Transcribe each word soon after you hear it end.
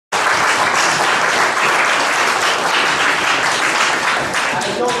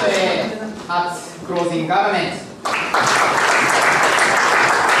closing government.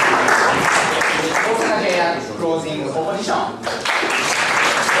 Closing opposition.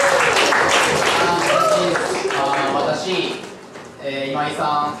 Watashi,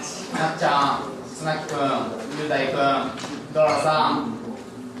 Imai-san, Na-chan, Tsunaki-kun, Ryutai-kun, Dora-san,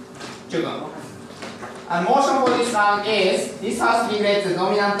 Kyu-kun. And motion for this round is, this has to be read the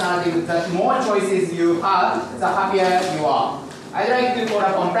dominant narrative. The more choices you have, the happier you are. I'd like to call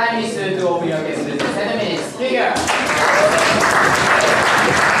upon Prime Minister to open your case with 7 minutes. Figure.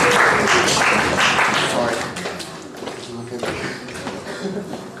 Sorry.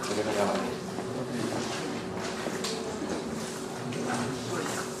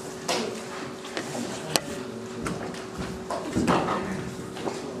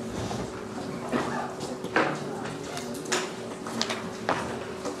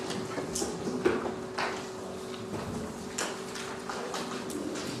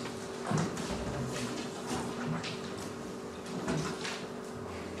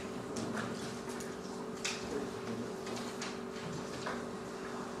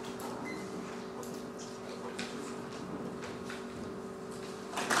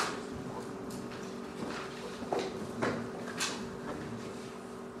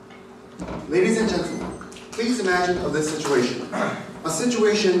 Ladies and gentlemen, please imagine of this situation. A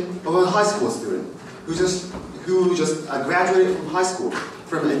situation of a high school student who just graduated from high school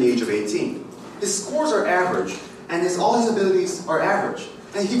from an age of 18. His scores are average, and all his abilities are average.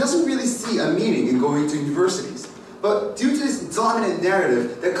 And he doesn't really see a meaning in going to universities. But due to this dominant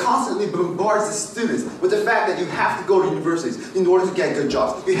narrative that constantly bombards the students with the fact that you have to go to universities in order to get good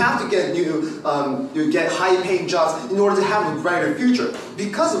jobs, you have to get get high-paying jobs in order to have a brighter future.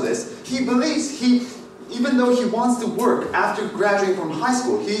 Because of this, he believes even though he wants to work after graduating from high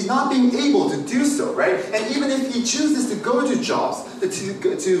school, he's not being able to do so, right? And even if he chooses to go to jobs, to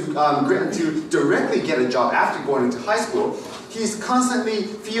directly get a job after going into high school, he constantly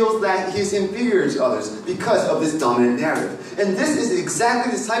feels that he's inferior to others because of this dominant narrative. And this is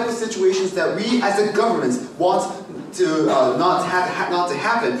exactly the type of situations that we as a government want to not to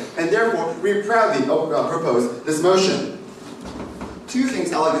happen, and therefore we proudly propose this motion. Two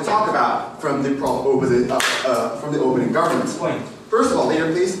things I'd like to talk about from the opening government. First of all, leader,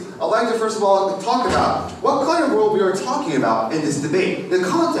 please, I'd like to first of all talk about what kind of world we are talking about in this debate, the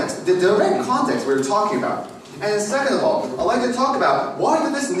context, the direct context we're talking about. And then second of all, I'd like to talk about why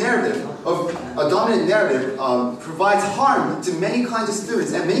this narrative of a dominant narrative provides harm to many kinds of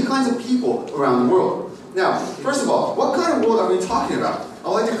students and many kinds of people around the world. Now, first of all, what kind of world are we talking about?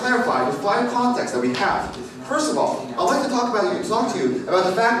 I'd like to clarify the 5 contexts that we have. First of all, I'd like to talk to you about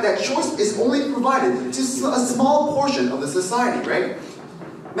the fact that choice is only provided to a small portion of the society, right?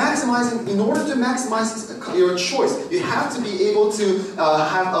 In order to maximize your choice, you have to be able to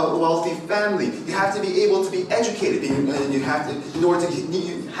have a wealthy family. You have to be able to be educated. In order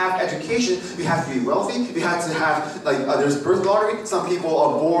to have education, you have to be wealthy. You have to have, there's birth lottery. Some people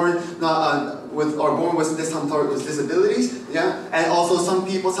are born with disabilities, yeah, and also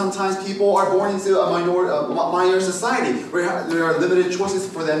sometimes people are born into a minor society where there are limited choices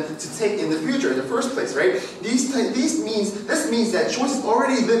for them to take in the future in the first place, right? This means that choice is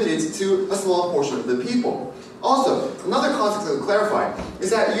already limited to a small portion of the people. Also, another context to clarify is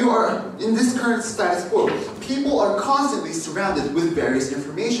that you are in this current status quo. People are constantly surrounded with various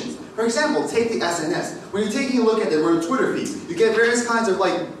information. For example, take the SNS. When you're taking a look at their Twitter feeds, you get various kinds of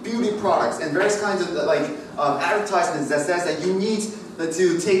beauty products and various kinds of advertisements that says that you need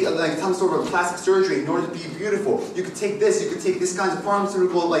to take some sort of plastic surgery in order to be beautiful. You could take this, you could take this kinds of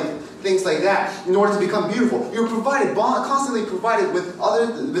pharmaceutical things like that in order to become beautiful. You're constantly provided with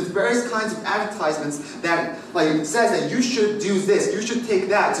various kinds of advertisements that says that you should do this, you should take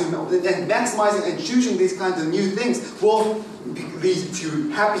that, and maximizing and choosing these kinds of new things will lead to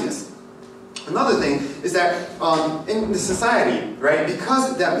happiness. Another thing is that in the society, right,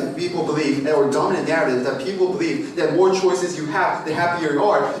 because that people believe, or dominant narrative that people believe that more choices you have, the happier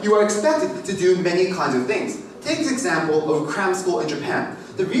you are expected to do many kinds of things. Take the example of cram school in Japan.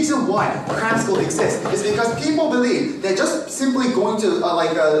 The reason why cram school exists is because people believe that just simply going to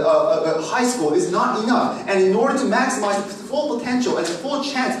a high school is not enough, and in order to maximize the full potential and the full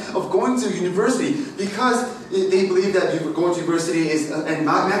chance of going to university, because they believe that going to university and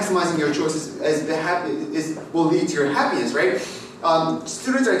maximizing your choices will lead to your happiness, right?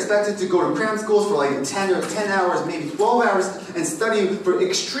 Students are expected to go to cram schools for 10 hours, maybe 12 hours, and study for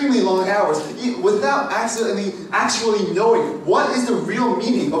extremely long hours without actually knowing what is the real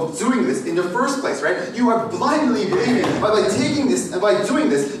meaning of doing this in the first place, right? You are blindly believing by doing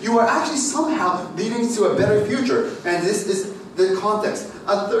this, you are actually somehow leading to a better future, and this is the context.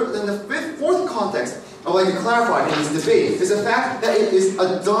 And the fourth context I would like to clarify in this debate is the fact that it is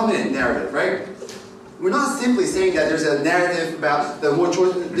a dominant narrative, right? We're not simply saying that there's a narrative about the more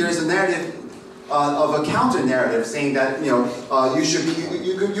choice. There's a narrative of a counter narrative saying that you should be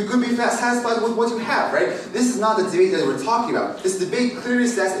you could be satisfied with what you have, right? This is not the debate that we're talking about. This debate clearly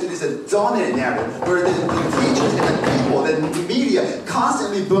says it is a dominant narrative where the teachers and the people, the media,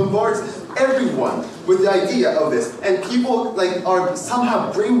 constantly bombards everyone with the idea of this, and people are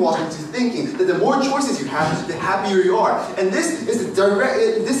somehow brainwashed into thinking that the more choices you have, the happier you are. And this is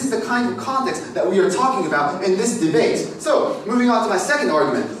the kind of context that we are talking about in this debate. So, moving on to my second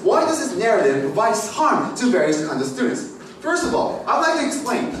argument, why does this narrative provide harm to various kinds of students? First of all, I'd like to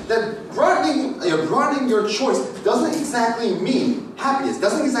explain that broadening your choice doesn't exactly mean happiness,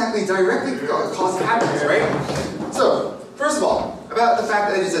 doesn't exactly directly cause happiness, right? So, first of all, about the fact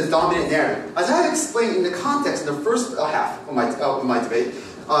that it is a dominant narrative. As I have explained in the context in the first half of my debate,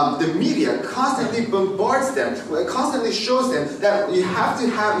 the media constantly bombards them, constantly shows them that you have to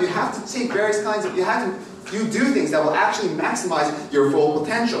take various kinds of, you do things that will actually maximize your full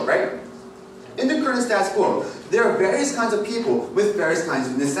potential, right? In the current status quo, there are various kinds of people with various kinds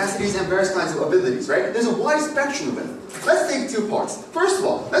of necessities and various kinds of abilities, right? There's a wide spectrum of them. Let's take two parts. First of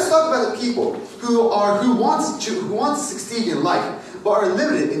all, let's talk about the people who want to succeed in life, but are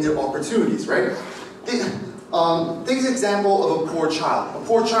limited in their opportunities, right? Take an example of a poor child. A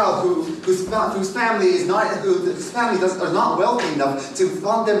poor child whose family is not are not wealthy enough to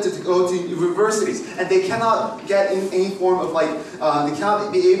fund them to go to universities, and they cannot get in any form of they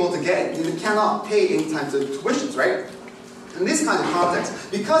cannot pay any types of tuitions, right? In this kind of context,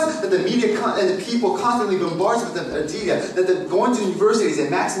 because the media and the people constantly bombards with the idea that going to universities and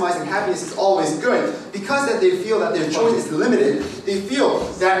maximizing happiness is always good, because that they feel that their choice is limited, they feel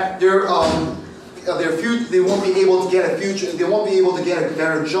that they won't be able to get a future. They won't be able to get a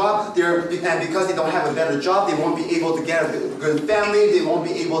better job. And because they don't have a better job, they won't be able to get a good family. They won't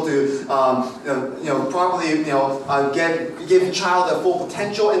be able to, properly, give a child a full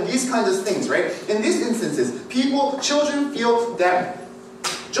potential and these kinds of things, right? In these instances, children feel that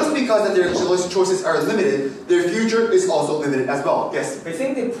just because that their choices are limited, their future is also limited as well. Yes? I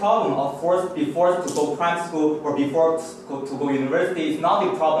think the problem of being forced to go private school or before to go university is not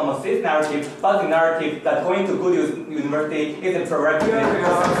the problem of this narrative, but the narrative that going to good university is a prerequisite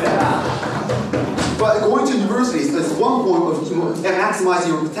for success. But going to universities is one form of maximizing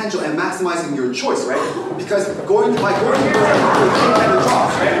your potential and maximizing your choice, right? Because going to university, you get better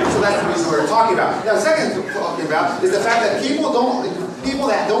jobs, right? So that's the reason we're talking about. Now, the second thing we're talking about is the fact that people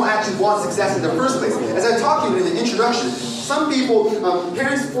that don't actually want success in the first place. As I talked to you in the introduction, some people,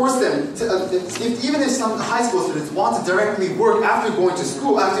 parents force them to, even if some high school students want to directly work after going to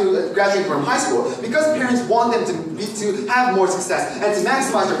school, after graduating from high school, because parents want them to have more success and to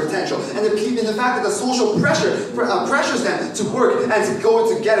maximize their potential, and the fact that the social pressure pressures them to work and to go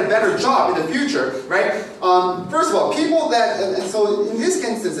to get a better job in the future, right? First of all, so in these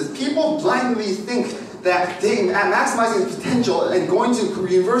instances, people blindly think that maximizing potential and going to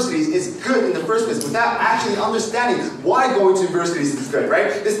universities is good in the first place without actually understanding why going to universities is good,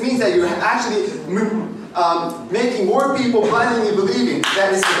 right? This means that you're actually making more people blindly believing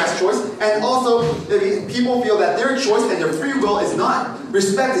that is the best choice, and also people feel that their choice and their free will is not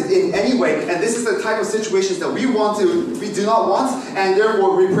respected in any way, and this is the type of situations that we do not want, and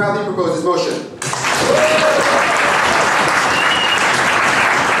therefore we proudly propose this motion.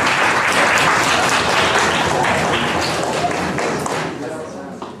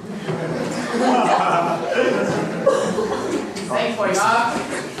 Thanks for your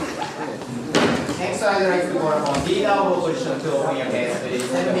Next, I'd like to call upon leader of opposition to open your case within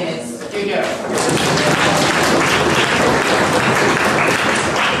 7 minutes.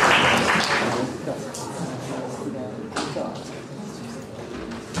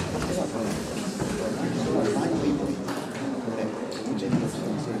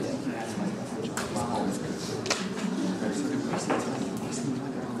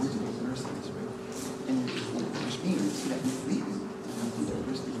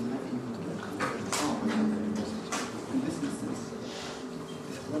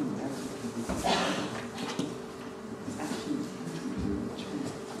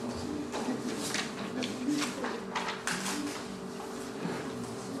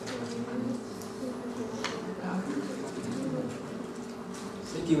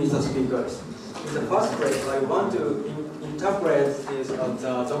 Thank you, Mr. Speakers. In the first place, I want to interpret this the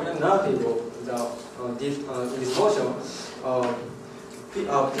dominant narrative of in this motion.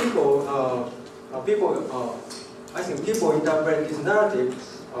 I think people interpret this narrative.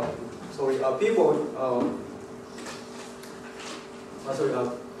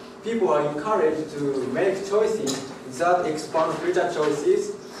 people are encouraged to make choices that expand future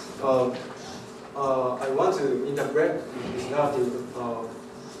choices. I want to interpret this narrative.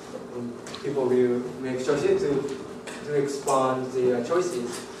 People will make choices to expand their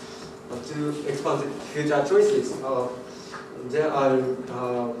choices, to expand the future choices. Then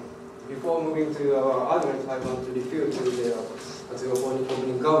before moving to our argument, I want to refute to the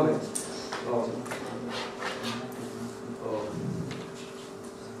opposing government.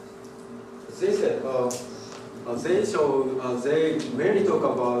 They said they mainly talk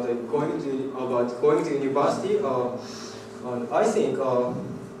about going to university. I think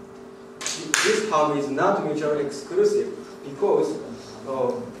this harm is not mutually exclusive, because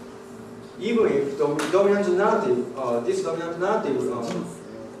even if dominant narrative, this dominant narrative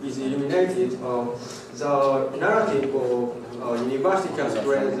is eliminated, the narrative of university can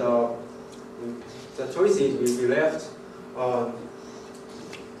spread, the choices will be left.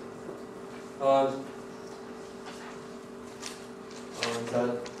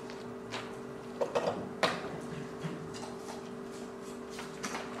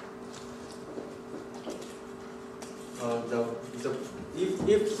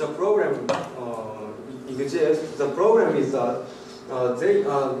 If the program exists, the problem is that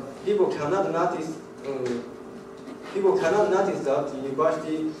people cannot notice that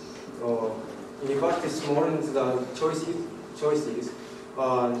university smallens the choices.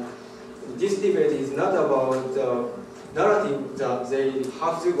 This debate is not about the narrative that they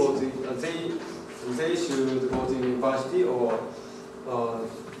have to go to, they should go to university, or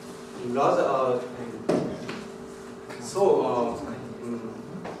rather,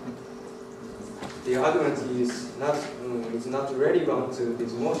 the argument is not relevant to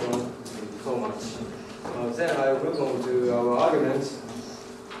this motion so much. Then I will move on to our arguments.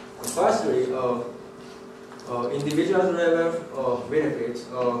 Firstly, individual level benefits.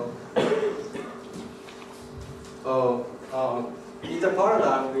 In the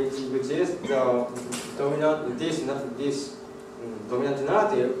paradigm which is the dominant dominant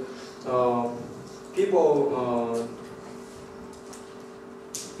narrative,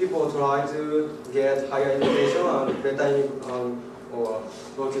 people try to get higher education and better or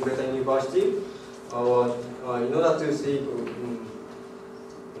go to better university, in order to seek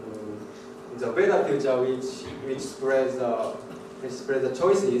the better future which spreads the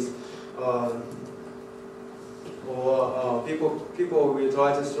choices. Or people will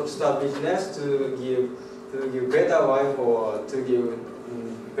try to start business to give better life, or to give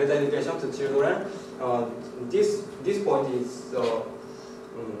better education to children. This point is the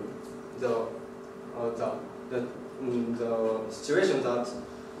situation that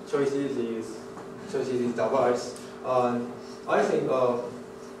choices is diverse. I think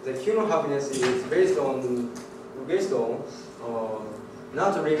the human happiness is based on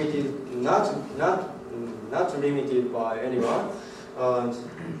not limited by anyone, and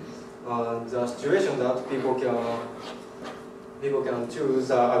the situation that people can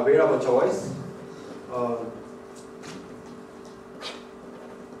choose available choice.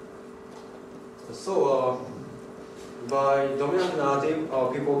 By dominant narrative,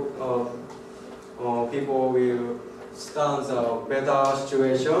 people will stand a better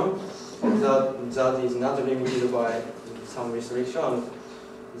situation that is not limited by some restriction,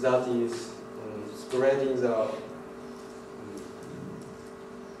 that is spreading the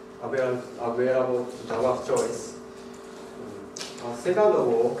available diverse choice. Second of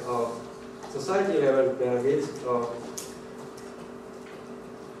all, society level benefits.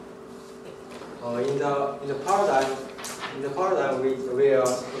 In the paradigm we are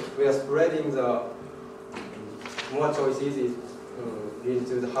spreading the more choices is leads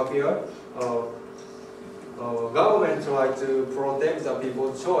to the happier. Government try to protect the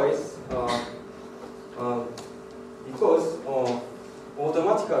people's choice because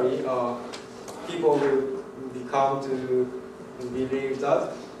automatically people will become to believe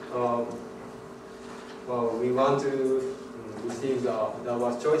that we want to receive the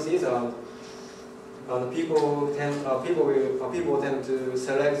worst choices, and people tend to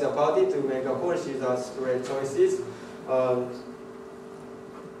select the party to make a policy that spread choices.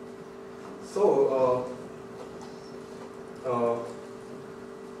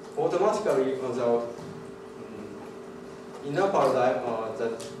 Automatically, in a paradigm,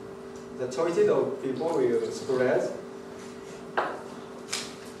 the choices of people will spread.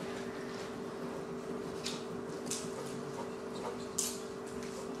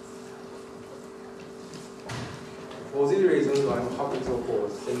 For these reasons, I'm happy to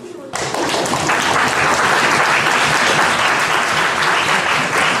oppose. Thank you.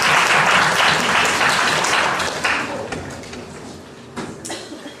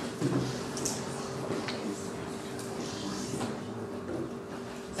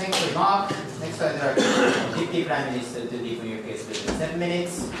 7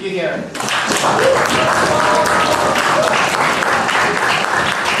 minutes. You hear.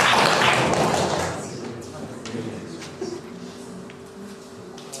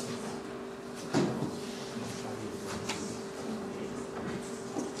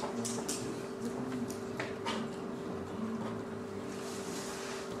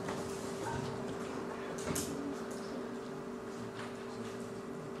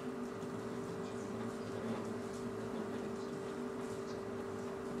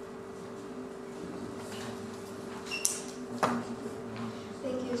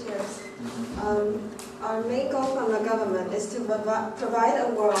 Our main goal from the government is to provide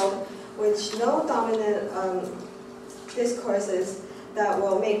a world which no dominant discourses that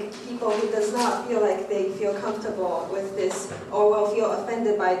will make people who does not feel like they feel comfortable with this or will feel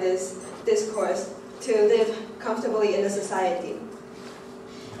offended by this discourse to live comfortably in the society.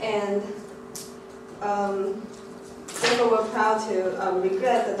 And therefore we're proud to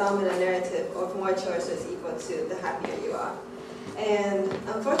regret the dominant narrative of more choices equal to the happier you are. And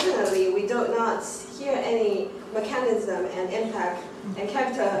unfortunately, we do not hear any mechanism and impact and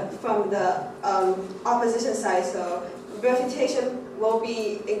character from the opposition side, so refutation will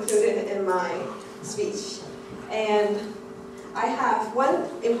be included in my speech. And I have one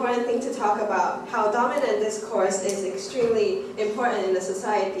important thing to talk about, how dominant discourse is extremely important in the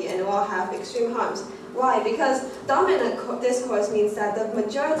society and will have extreme harms. Why? Because dominant discourse means that the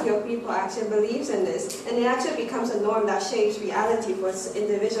majority of people actually believes in this, and it actually becomes a norm that shapes reality for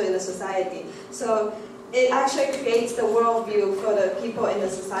individuals in the society. So it actually creates the worldview for the people in the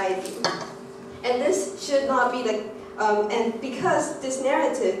society. And this should not be the and because this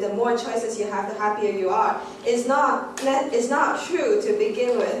narrative, the more choices you have, the happier you are, is not true to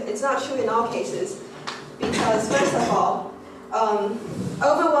begin with. It's not true in all cases. Because first of all,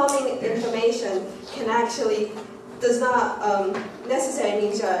 overwhelming information can actually does not necessarily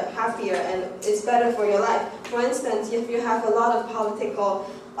mean you're happier and it's better for your life. For instance, if you have a lot of political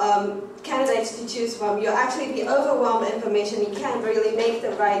candidates to choose from, you'll actually be overwhelmed with information. You can't really make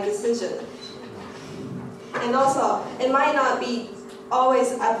the right decision. And also, it might not be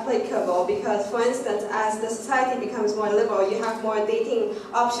always applicable because, for instance, as the society becomes more liberal, you have more dating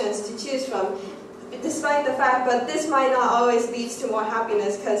options to choose from. Despite the fact, but this might not always lead to more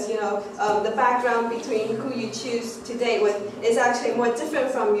happiness because, you know, the background between who you choose to date with is actually more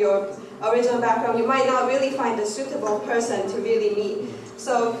different from your original background. You might not really find a suitable person to really meet.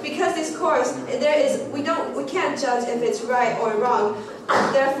 So because this course, we can't judge if it's right or wrong.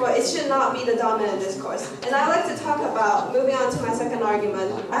 Therefore, it should not be the dominant discourse. And I'd like to talk about, moving on to my second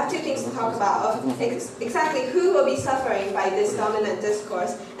argument, I have two things to talk about of exactly who will be suffering by this dominant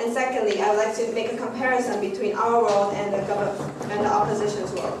discourse. And secondly, I'd like to make a comparison between our world and the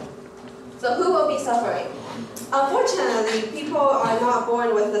opposition's world. So who will be suffering? Unfortunately, people are not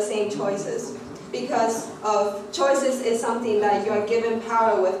born with the same choices. Because of choices is something that you're given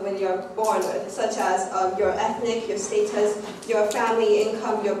power with when you're born with, such as your ethnic, your status, your family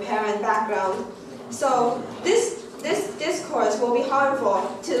income, your parent background. So this discourse will be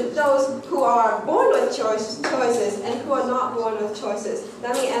harmful to those who are born with choices and who are not born with choices.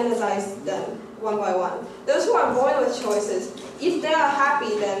 Let me analyze them one by one. Those who are born with choices, if they are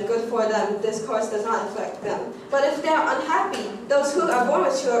happy, then good for them. This course does not affect them. But if they are unhappy, those who are born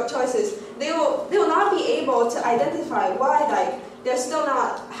with choices, they will not be able to identify why they're still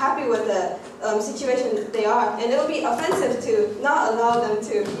not happy with the situation they are, and it will be offensive to not allow them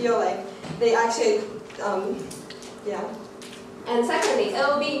to feel like they actually, And secondly, it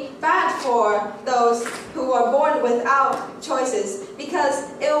will be bad for those who are born without choices because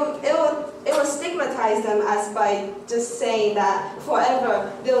it will stigmatize them as by just saying that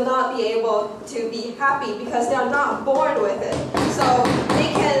forever they will not be able to be happy because they are not born with it. So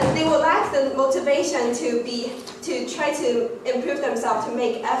they will lack the motivation to try to improve themselves, to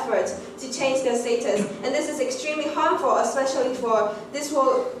make efforts to change their status. And this is extremely harmful, especially for, this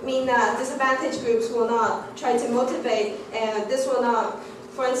will mean that disadvantaged groups will not try to motivate, and this will not,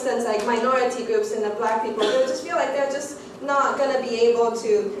 for instance, like minority groups and the black people, they'll just feel like they're just not going to be able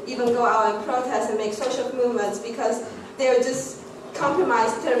to even go out and protest and make social movements because they're just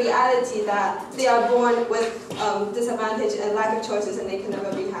compromised to the reality that they are born with disadvantage and lack of choices and they can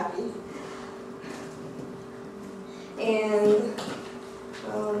never be happy. And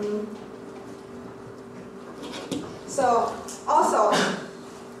so also,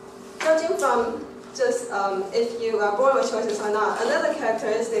 judging from just if you are born with choices or not, another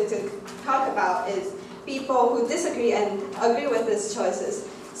characteristic to talk about is people who disagree and agree with these choices.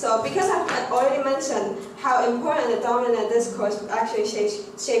 So because I've already mentioned how important the dominant discourse actually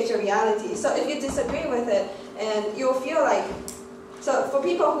shapes your reality. So if you disagree with it, and you'll feel like for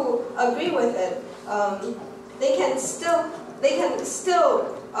people who agree with it, they can still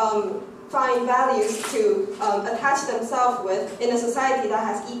find values to attach themselves with in a society that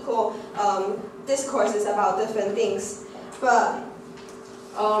has equal discourses about different things. But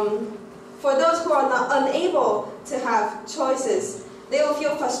for those who are unable to have choices, they will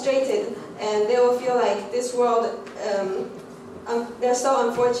feel frustrated and they will feel like this world, they're so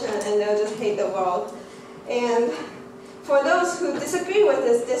unfortunate and they'll just hate the world. And for those who disagree with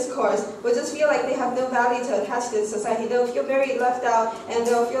this discourse, will just feel like they have no value to attach to society. They'll feel very left out and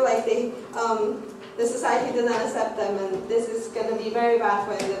they'll feel like the society did not accept them, and this is going to be very bad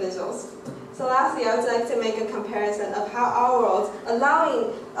for individuals. So lastly, I would like to make a comparison of how our world,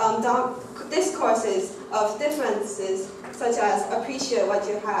 allowing discourses of differences, such as appreciate what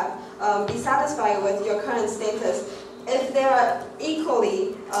you have, be satisfied with your current status, if they are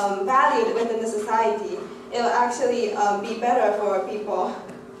equally valued within the society, it will actually be better for people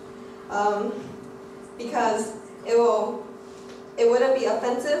because it wouldn't be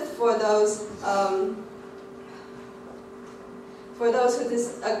offensive for those who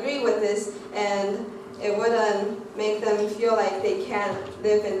disagree with this, and it wouldn't make them feel like they can't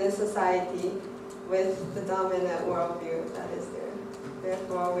live in this society with the dominant worldview that is there.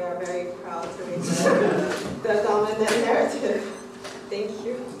 Therefore, we are very proud to make the dominant narrative. Thank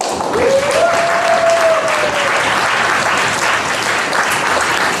you.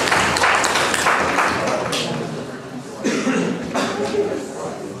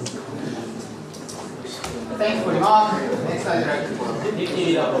 Thanks for the mark. Next slide, director.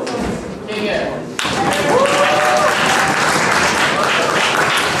 Here.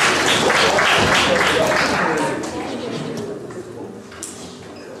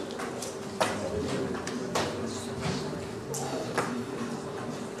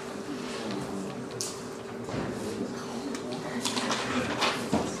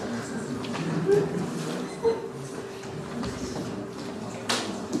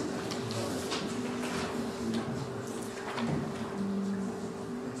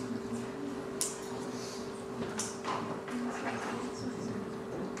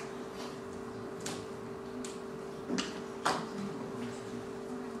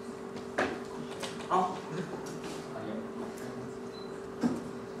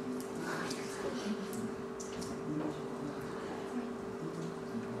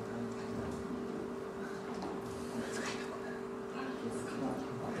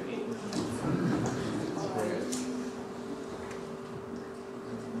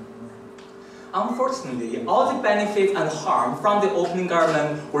 Unfortunately, all the benefits and harm from the opening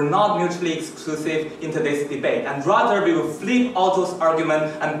argument were not mutually exclusive in today's debate, and rather we will flip all those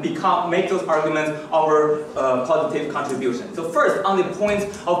arguments and make those arguments our positive contribution. So first, on the point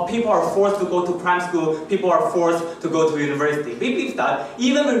of people are forced to go to prime school, people are forced to go to university. We believe that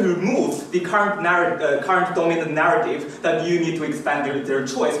even when we remove the current dominant narrative that you need to expand their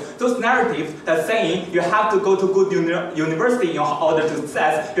choice, those narratives that saying you have to go to good university in order to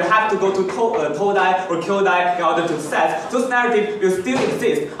success, you have to go to Todai or Kyodai in order to success, those narratives will still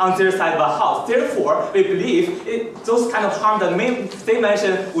exist on their side of the house. Therefore, we believe those kind of harm that they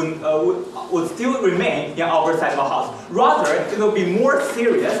mentioned would still remain in our side of the house. Rather, it will be more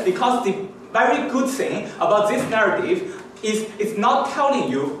serious because the very good thing about this narrative is it's not telling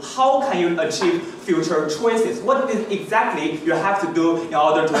you how can you achieve future choices. What is exactly you have to do in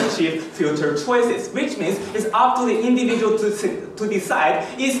order to achieve future choices, which means it's up to the individual to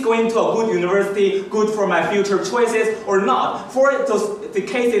decide is going to a good university good for my future choices or not. For the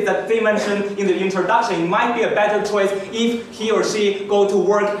cases that they mentioned in the introduction, it might be a better choice if he or she go to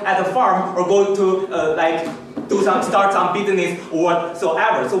work at a farm or go to start some business or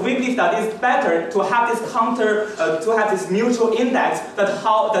whatsoever. So we believe that it's better to have this mutual index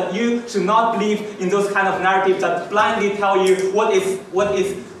that you should not believe in those kind of narratives that blindly tell you what is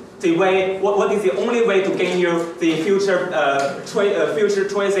the only way to gain you the future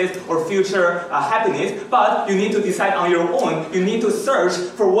choices or future happiness. But you need to decide on your own. You need to search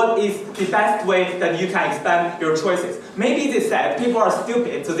for what is the best way that you can expand your choices. Maybe they said people are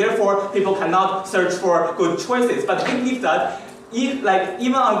stupid, so therefore people cannot search for good choices. But we believe that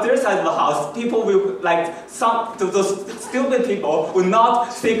even on their side of the house, people will those stupid people will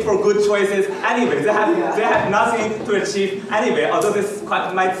not seek for good choices anyway. They have nothing to achieve anyway. Although this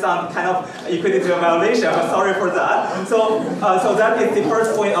might sound kind of equity violation, but sorry for that. So that is the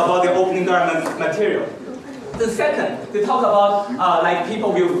first point about the opening garment material. The second, they talk about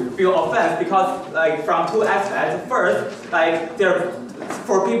people will feel offense because from two aspects. First,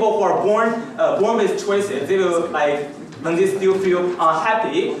 for people who are born with choices, they will when this do you feel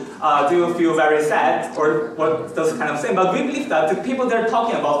unhappy? Do you feel very sad, or what those kind of things? But we believe that the people they're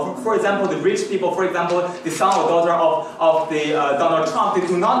talking about, for example, the rich people, for example, the son or daughter of the Donald Trump, they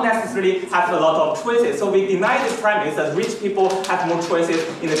do not necessarily have a lot of choices. So we deny the premise that rich people have more choices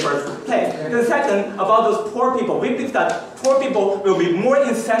in the first place. The second, about those poor people, we believe that poor people will be more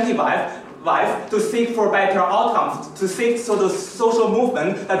incentivized to seek for better outcomes, to seek sort of social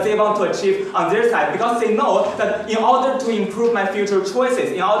movement that they want to achieve on their side, because they know that in order to improve my future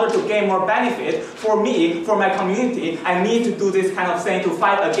choices, in order to gain more benefit for me, for my community, I need to do this kind of thing to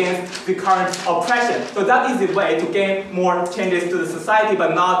fight against the current oppression. So that is the way to gain more changes to the society,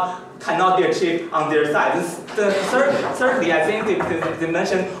 but cannot be achieved on their side. Thirdly, I think they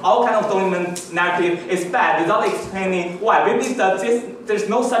mentioned all kind of dominant narrative is bad without explaining why. We believe that there's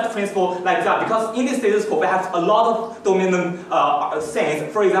no such principle like that, because in the status quo we have a lot of dominant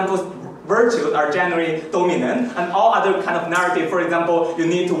things. For example, virtues are generally dominant, and all other kind of narrative, for example, you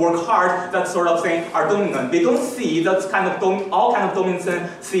need to work hard, that sort of thing, are dominant. They don't see that kind of all kind of dominant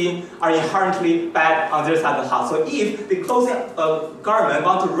things are inherently bad on their side of the house. So if the clothing government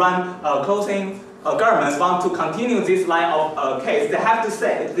want to run governments want to continue this line of case, they have to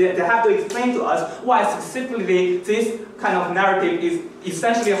say, they have to explain to us why specifically this kind of narrative is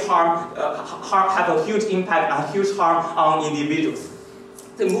essentially have a huge impact and huge harm on individuals.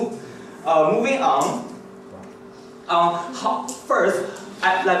 Moving on, first,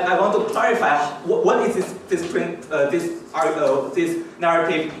 I want to clarify what is this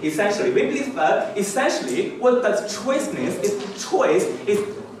narrative essentially. We believe that essentially what does choice means is choice is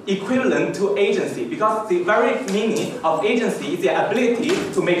equivalent to agency, because the very meaning of agency is the ability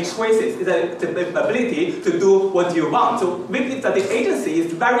to make choices, is the ability to do what you want. So we believe that the agency is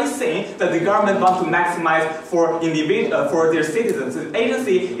the very thing that the government wants to maximize for their citizens. The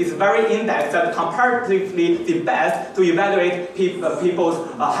agency is very index that comparatively the best to evaluate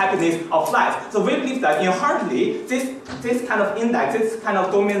people's happiness of life. So we believe that inherently this kind of index, this kind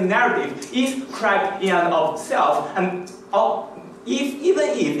of dominant narrative is correct in and of itself, and even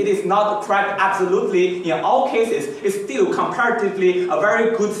if it is not correct absolutely in all cases, it's still comparatively a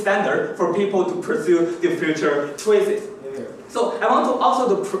very good standard for people to pursue their future choices. So I want to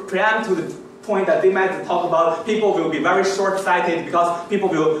also preempt to the point that they might talk about people will be very short-sighted because people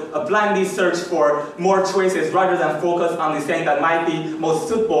will blindly search for more choices rather than focus on the thing that might be most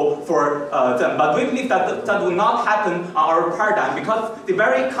suitable for them. But we believe that that will not happen on our paradigm, because the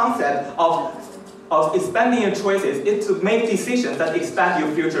very concept of expanding your choices is to make decisions that expand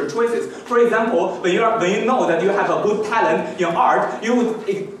your future choices. For example, when you know that you have a good talent in art,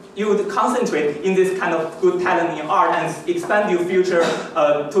 you would concentrate in this kind of good talent in art and expand your future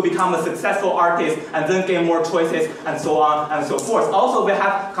to become a successful artist and then gain more choices and so on and so forth. Also, we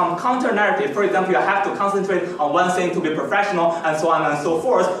have counter-narrative. For example, you have to concentrate on one thing to be professional and so on and so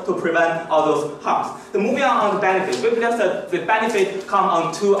forth to prevent all those harms. Moving on the benefits, we believe that the benefit come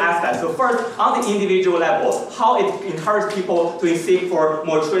on two aspects. So first, on the individual level, how it encourages people to seek for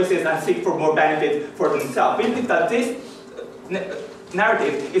more choices and seek for more benefit for themselves. We believe that this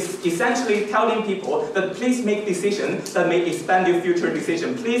narrative is essentially telling people that please make decisions that may expand your future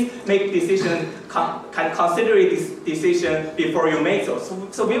decision. Please make decisions, consider this decision before you make those.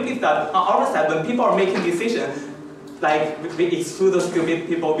 So we believe that on our side, when people are making decisions, like we exclude those stupid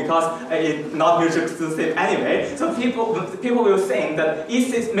people because it's not mutually exclusive anyway. So people will think that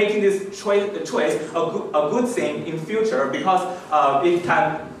is this making this choice a good thing in future because it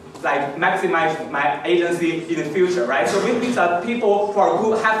can maximize my agency in the future, right? So we believe that people who are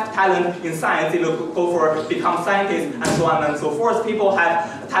good, have talent in science, they will go for become scientists and so on and so forth. People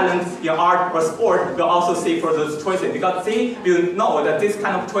have talent in art or sport will also seek for those choices because they will know that this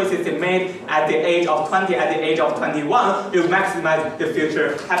kind of choices they made at the age of 20, at the age of 21 will maximize the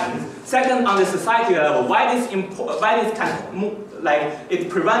future happiness. Second, on the society level, why this kind of it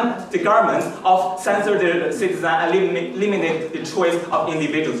prevents the government of censor their citizens and eliminate the choice of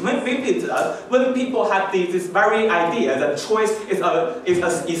individuals. When people have this very idea that choice is an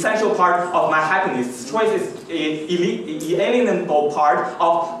essential part of my happiness, choice is an inalienable part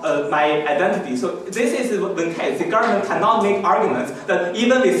of my identity. So this is the case. The government cannot make arguments that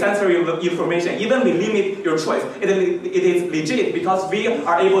even we censor your information, even we limit your choice, it is legit because we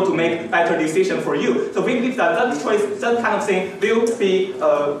are able to make better decisions for you. So we believe that that choice, that kind of thing, will be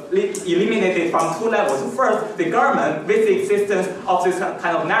eliminated from two levels. So first, the government, with the existence of this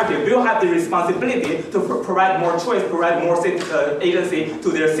kind of narrative, will have the responsibility to provide more choice, provide more agency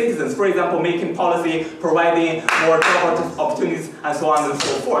to their citizens. For example, making policy, providing providing more job opportunities, and so on and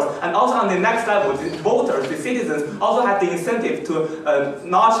so forth. And also on the next level, the voters, the citizens, also have the incentive to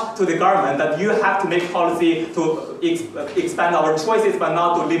nudge to the government that you have to make policy to expand our choices, but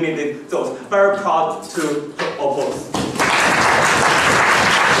not to limit those. Very proud to oppose.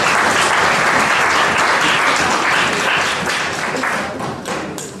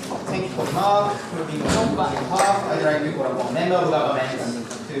 Thank you for Mark. Moving on back and half, I'd like to call upon member of government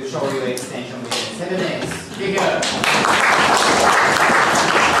to show you extension within 7 minutes. Figure.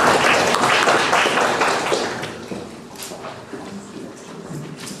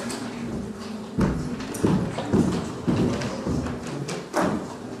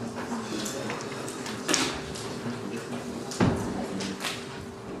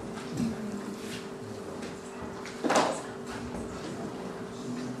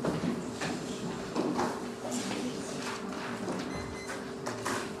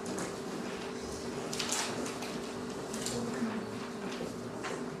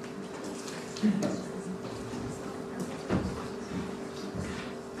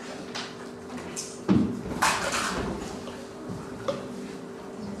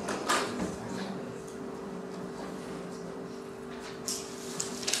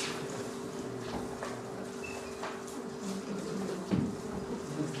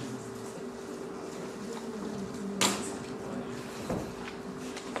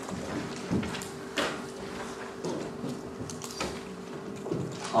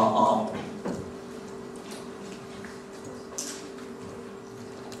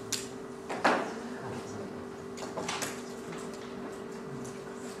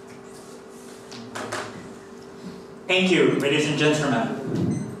 Thank you, ladies and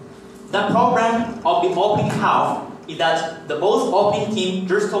gentlemen. The problem of the opening house is that the both opening team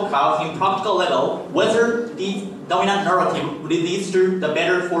just talk about in practical level whether the dominant narrative leads to the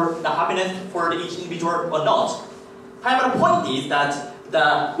better for the happiness for each individual or not. However, the point is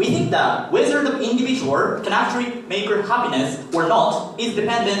that we think that whether the individual can actually make her happiness or not is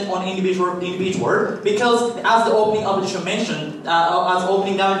dependent on individual because as the opening obligation mentioned, as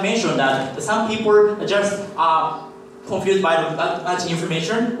opening government mentioned that some people just confused by much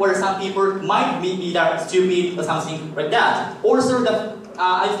information, or some people might be that stupid or something like that. Also,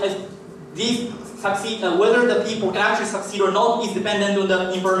 these succeed, whether the people can actually succeed or not is dependent on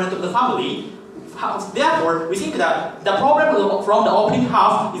the environment of the family. Therefore, we think that the problem from the opening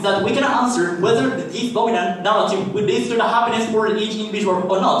half is that we cannot answer whether this dominant narrative will lead to the happiness for each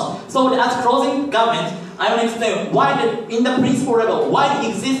individual or not. So, as closing government, I will explain why, in the principle level, why the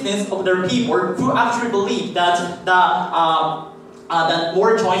existence of the people who actually believe that that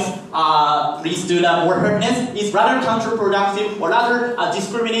more choice leads to the more happiness is rather counterproductive or rather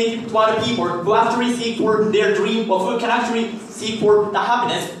discriminative to other people who actually seek for their dream or who can actually seek for the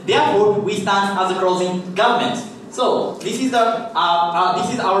happiness. Therefore, we stand as a closing government. So this is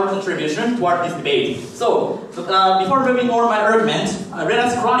our contribution toward this debate. So before moving on my argument, let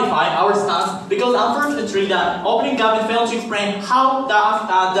us clarify our stance because unfortunately the opening government failed to explain how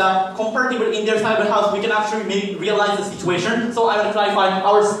the comparatively in their cyber house we can actually realize the situation. So I will clarify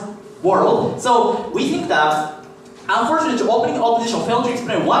our world. So we think that unfortunately, opening opposition failed to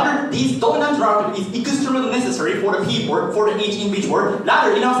explain whether this dominant narrative is extremely necessary for the people, for each individual.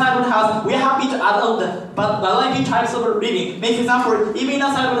 Rather, in our cyber house, we are happy to adopt the variety types of living. Make example, even in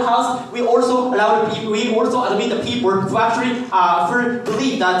our cyber house, we also allow the people, we also admit the people who actually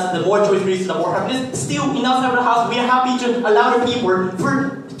believe that the more choice leads to the more happiness. Still, in our cyber house, we are happy to allow the people who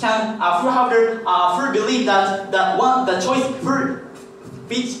can who believe that the choice for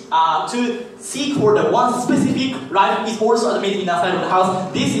which to seek for the one specific life is also admitted in our side of the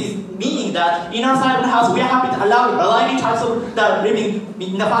house. This is meaning that in our side of the house we are happy to allow the variety types of the living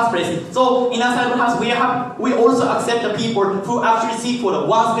in the first place. So in our side of the house we also accept the people who actually seek for the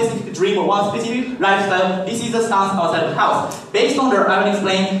one specific dream or one specific lifestyle. This is the stance outside of the house. Based on that, I will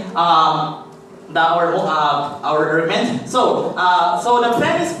explain our argument. So the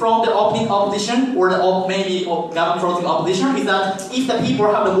premise from the opening opposition or the maybe government closing opposition is that if the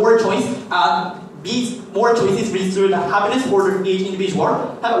people have the more choice, these more choices leads to the happiness for each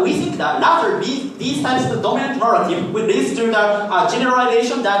individual. We think that rather these types of dominant narrative will lead to the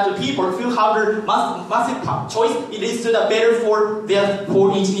generalization that the people feel have their massive choice. It leads to the better for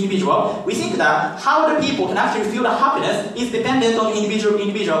each individual. We think that how the people can actually feel the happiness is dependent on individual.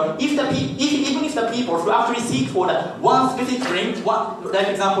 Even if the people who actually seek for the one specific dream, like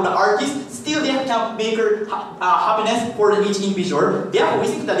example the artist, still they can make happiness for each individual. Therefore, we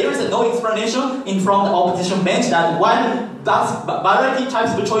think that there is no explanation from the opposition bench that why variety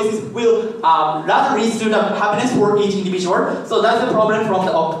types of choices will rather lead to the happiness for each individual. So that's the problem from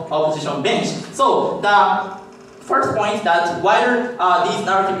the opposition bench. So the first point that whether this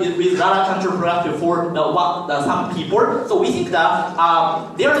narrative is rather counterproductive for some people. So we think that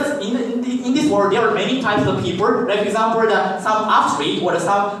there is in this world there are many types of people. Like for example, some athlete or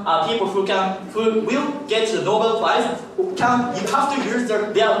some people who will get the Nobel Prize you have to use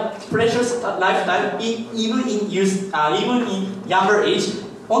their precious lifetime even in younger age.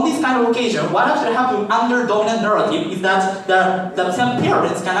 On this kind of occasion, what actually happens under dominant narrative is that some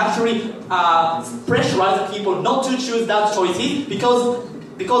parents can actually pressurize the people not to choose that choices because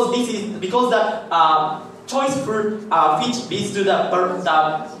the choice for which leads to the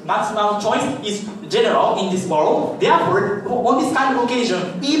maximum choice is general in this world. Therefore, on this kind of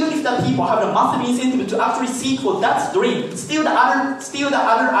occasion, even if the people have a massive incentive to actually seek for that dream, still the other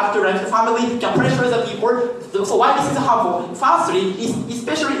actor like the family can pressure the people. So why this is harmful? Firstly,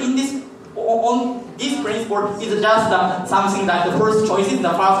 especially in this on this principle is just something like the first choices,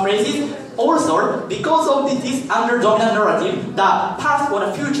 the first places. Also, because of this under dominant narrative, the past or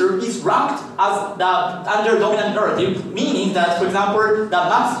the future is ranked as the under dominant narrative, meaning that, for example,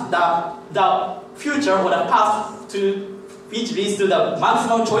 the future or the past to which leads to the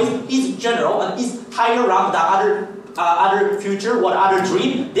maximum choice is general and is higher ranked than other future or other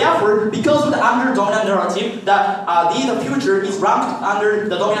dream. Therefore, because of the under dominant narrative, the future is ranked under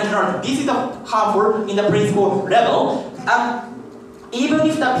the dominant narrative. This is harmful in the principle level. Even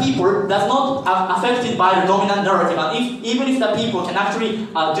if the people does not affected by the dominant narrative, and even if the people can actually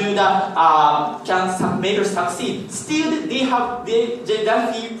can make us succeed, still they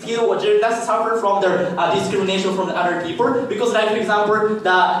don't feel or they don't suffer from their discrimination from the other people. Because, like for example,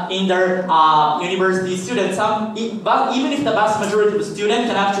 in their university students, but even if the vast majority of the students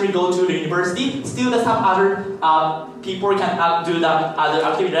can actually go to the university, still some other people can do the other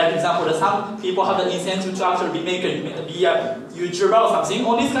activity. Like for example, some people have the incentive to actually be a YouTuber or something.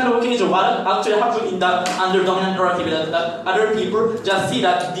 On this kind of occasion, what actually happens in the under dominant narrative that other people just see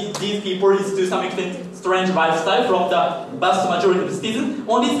that these people is to some extent strange lifestyle from the vast majority of the citizens.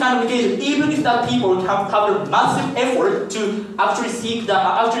 On this kind of occasion, even if that people have a massive effort to actually seek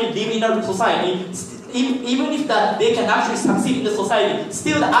actually live in a society, even if they can actually succeed in the society,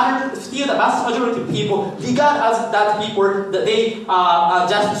 still the vast majority of people regard as that people that they are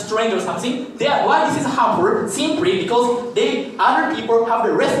just strange or something. Why this is harmful? Simply because other people have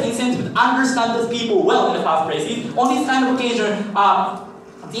the less incentive to understand those people well in the first place. On this kind of occasion,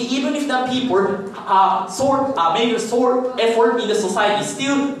 even if the people make a sore effort in the society,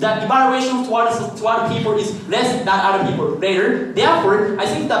 still the evaluation toward people is less than other people later. Therefore, I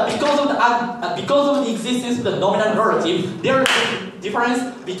think that because of the existence of the dominant narrative, there is a difference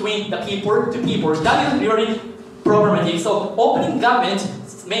between the people to people. That is really problematic. So, opening government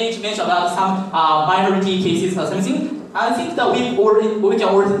mentioned about some minority cases or something. I think that we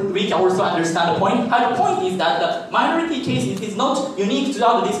can also understand the point. The point is that the minority case is not unique to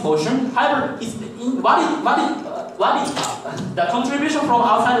this motion. However, what is the contribution from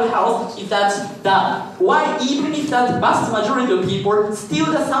outside of the house is that why even if that vast majority of people, still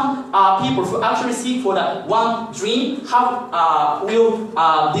some people who actually seek for that one dream will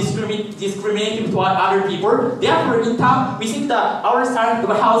discriminate toward other people. Therefore, in time, we think that our side of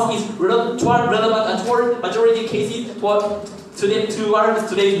the house is relevant and toward majority cases toward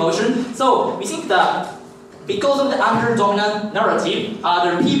today's motion. So we think that because of the under dominant narrative,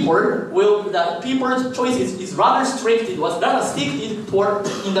 the people's choices is rather stricted, was rather stricted toward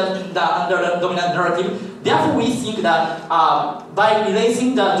in the under the dominant narrative. Therefore, we think that by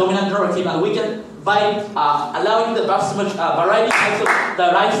erasing the dominant narrative, and we can by allowing the vast variety of the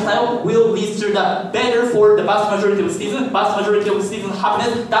lifestyle will lead to the better for the vast majority of citizens,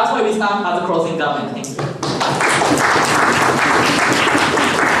 happiness. That's why we stand as a closing government. Thank you.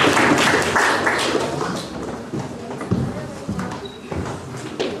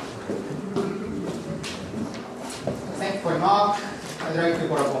 Thank you for your mark. I'd like to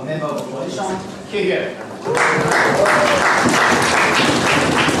call upon member of the opposition. Here.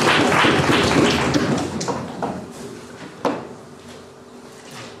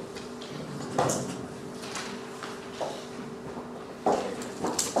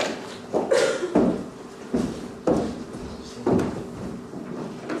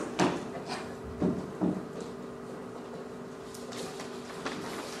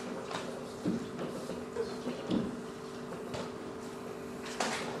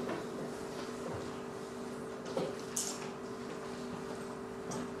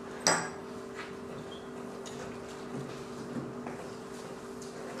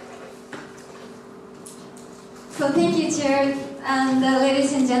 So thank you, Chair, and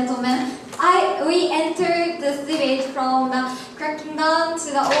ladies and gentlemen. We entered this debate from the cracking down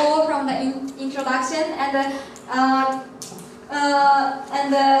to the all from the introduction, and And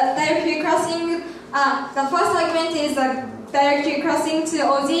directly crossing, the first argument is directly crossing to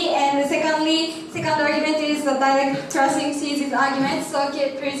OZ, and second argument is the direct crossing CZ's argument, so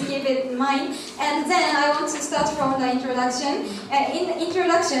please keep it in mind. And then I want to start from the introduction. In the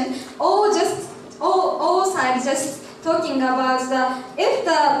introduction, all sides just talking about if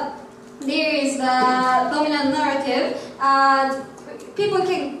there is the dominant narrative, people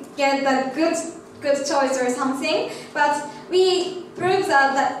can get the good choice or something, but we prove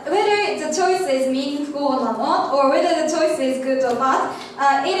that whether the choice is meaningful or not, or whether the choice is good or bad,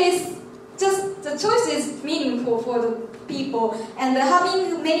 it is just the choice is meaningful for the people, and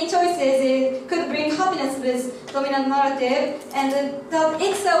having many choices could bring happiness with dominant narrative, and that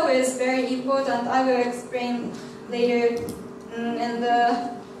itself is very important. I will explain later, and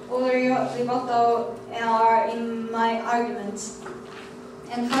all rebuttal are in my argument.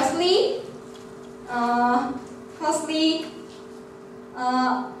 And firstly,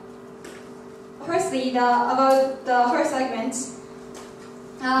 about the first argument.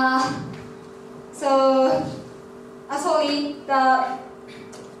 So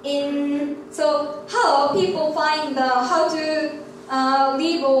how people find how to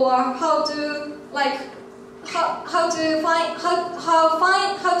live, or how to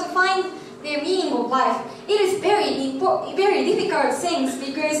find their meaning of life. It is very difficult things,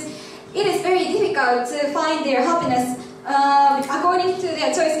 because it is very difficult to find their happiness according to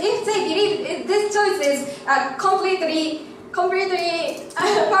their choice. If they believe this choice is completely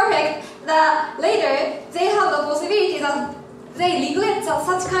perfect, that later they have the possibility that they regret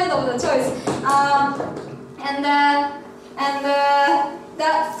such kind of the choice,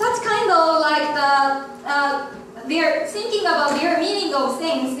 such kind of they're thinking about their meaning of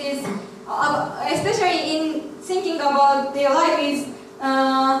things is, especially in thinking about their life, is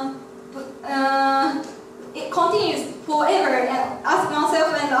it continues forever. Ask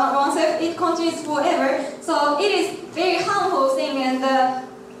oneself and oneself, it continues forever. So it is very harmful thing, and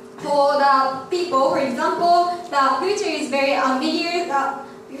for the people, for example, the future is very ambiguous.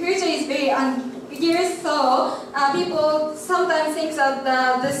 So people sometimes think that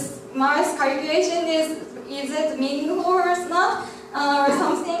this Mars calculation is it meaningful or not, or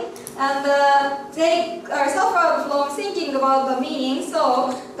something, and they are suffer from thinking about the meaning.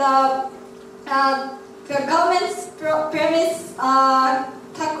 So the government's premise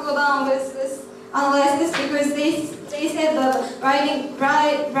tackle down this, analyze this, because they said that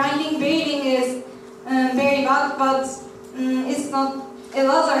grinding breathing is very bad, but it's not. It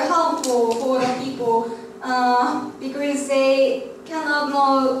was harmful for the people because they cannot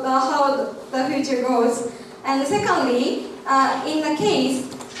know how the future goes. And secondly, in the case,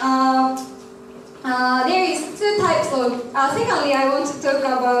 there is two types of. Secondly, I want to talk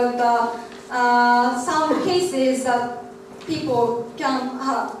about some cases that people can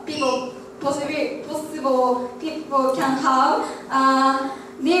have. Possible people can have.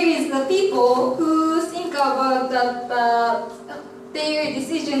 There is the people who think about that their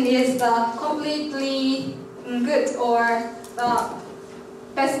decision is completely good, or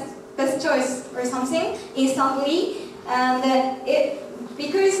best choice or something instantly, and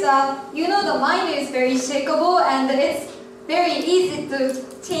because the mind is very shakable, and it's very easy to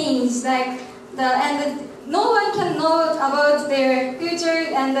change, and no one can know about their future,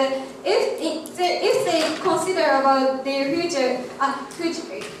 and if they consider about their future,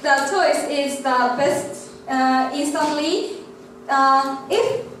 the choice is the best instantly.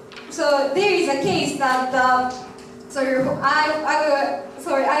 So there is a case that I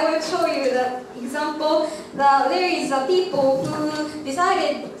will show you the example. There is people who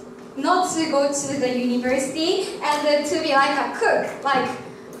decided not to go to the university and to be like a cook, but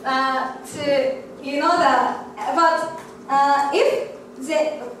if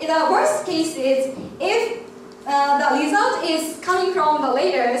the worst case is if the result is coming from the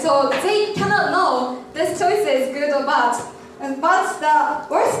later, so they cannot know this choice is good or bad. But the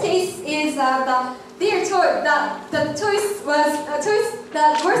worst case is their choice.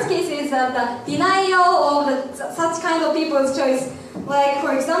 The worst case is the denial of such kind of people's choice. Like,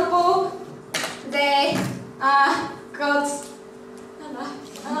 for example, they got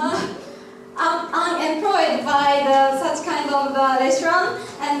unemployed by such kind of restaurant,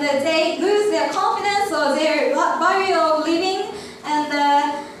 and they lose their confidence or their value of living, and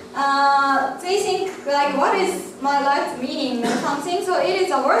they think what is my life meaning or something. So it is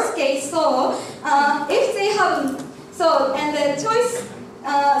a worst case. So if they have and the choice.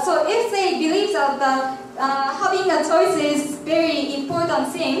 So if they believe that having a choice is very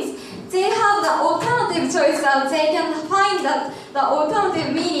important things, they have the alternative choice that they can find the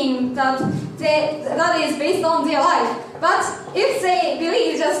alternative meaning that that is based on their life. But if they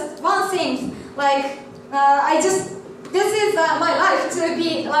believe just one thing, like this is my life to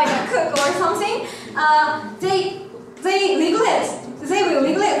be like a cook or something, they regret. They will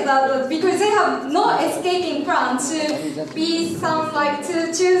regret that because they have no escaping plan to be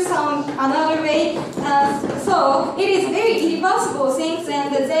to choose another way. So it is very irreversible things,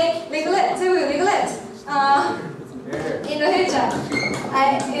 and they will regret in the future.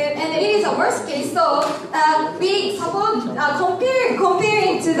 And it is a worst case. So we suppose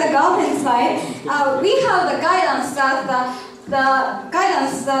comparing to the government side, we have the guidance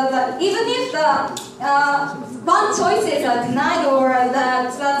that even if the one choices are denied or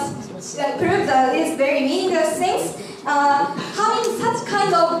that prove that it's very meaningless things, having such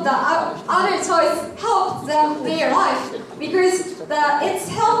kind of the other choice helps them their life, because it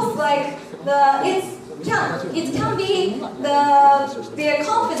helps it can be their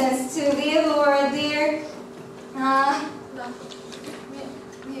confidence to live or their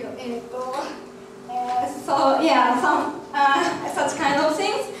so yeah, some such kind of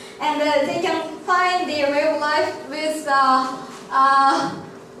things, and they can find their real life with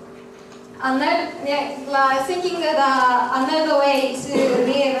thinking that another way to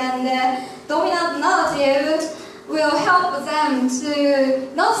live, and the dominant narrative will help them to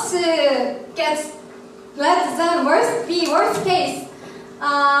not to let them be worst case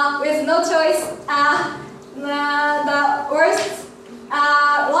with no choice, the worst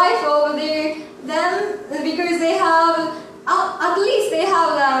life over them, because they have at least they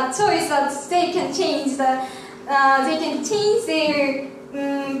have a choice that they can change their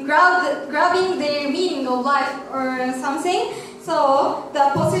grabbing their meaning of life or something. So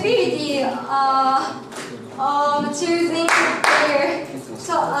the possibility of choosing their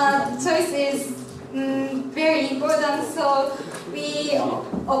choice is very important. So we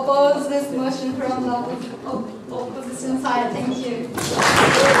oppose this motion from the opposition side. Thank you.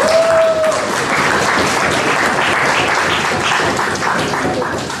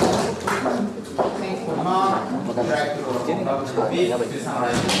 Try to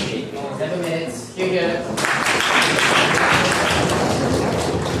summarize 7 minutes. Here.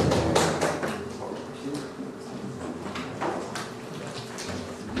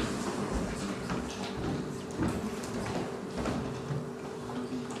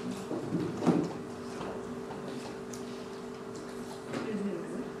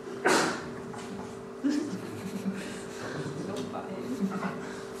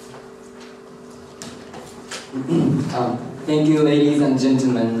 Thank you, ladies and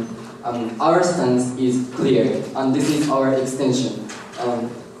gentlemen. Our stance is clear, and this is our extension.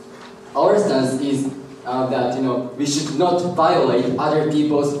 Our stance is that we should not violate other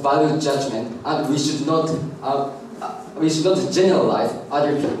people's value judgment, and we should not generalize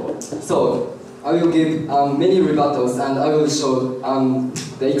other people. So I will give many rebuttals, and I will show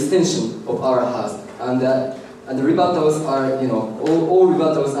the extension of our house. And the rebuttals are, all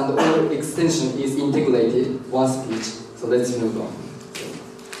rebuttals and all extension is integrated one speech. So let's move on.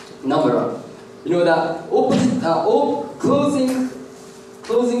 Number one, the opposite, all closing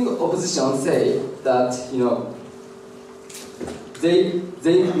opposition say that they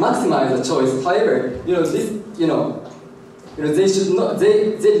maximize the choice. However, they should not.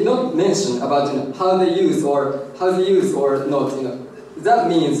 They did not mention about how they use or not. That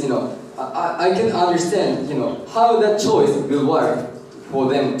means I can understand how that choice will work for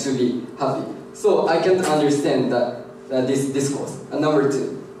them to be happy. So I can understand that this discourse. And number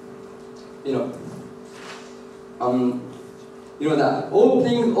two, the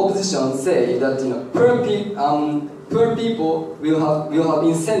opening opposition say that poor people will have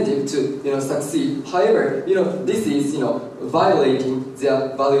incentive to succeed. However, this is violating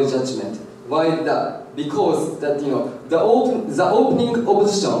their value judgment. Why that? Because that the opening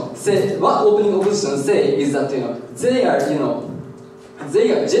opposition say, what opening opposition say is that they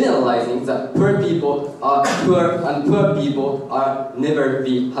are generalizing that poor people are poor and poor people are never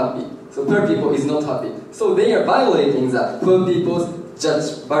be happy. So poor people is not happy. So they are violating the poor people's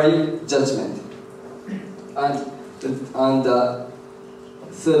value judgment. And the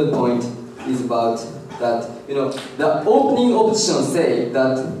third point is about that the opening opposition say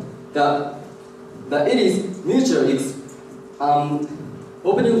that it is mutual.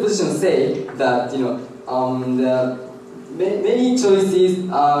 Opening opposition say that the many choices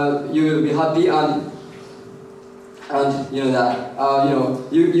you will be happy, and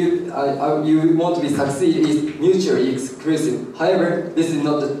you want to be succeed is mutually exclusive. However, this is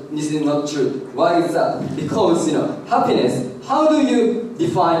not true. Why is that? Because happiness. How do you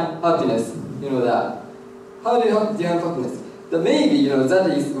define happiness? How do you define happiness? maybe that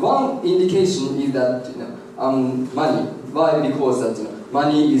is one indication is that money. Why? Because that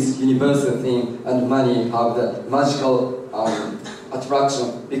money is universal thing and money have the magical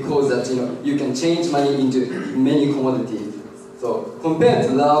attraction because that you can change money into many commodities. So compared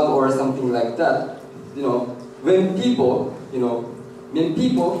to love or something like that, when people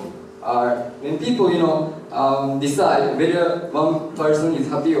decide whether one person is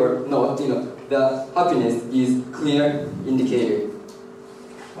happy or not, the happiness is clear indicator.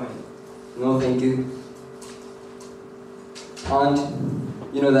 No, thank you. And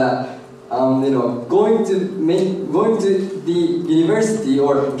that going to the university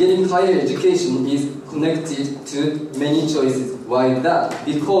or getting higher education is connected to many choices. Why that?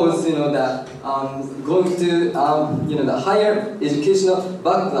 Because that going to the higher educational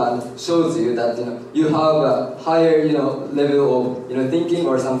background shows you that you have a higher level of thinking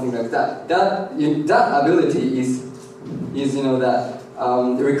or something like that. That ability is that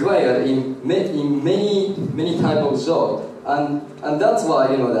required in many type of job, and that's why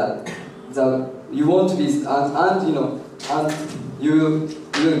that you want to be and you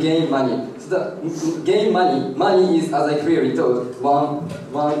will gain money. Gain money is, as I clearly told, one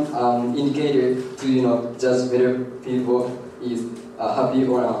indicator to judge whether people is happy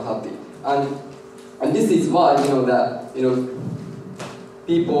or unhappy, and this is why that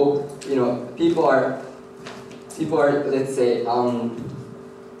people are let's say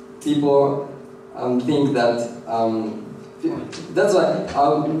people think that that's why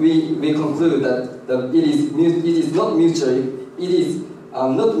we conclude that it is not mutually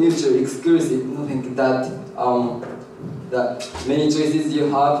exclusive. Nothing that that many choices you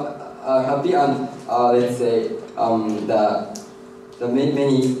have are happy and let's say the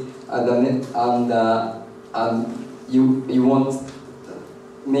many you want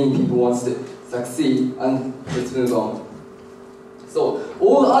many people wants to succeed, and let's move on. So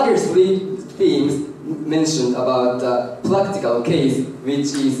all other three themes mentioned about the practical case,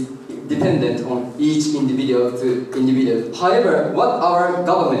 which is dependent on each individual to individual. However, what our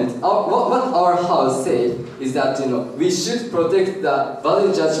government, what our house say is that we should protect the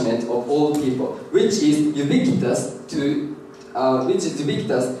value judgment of all people, which is ubiquitous not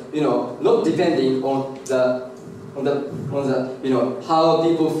depending on the how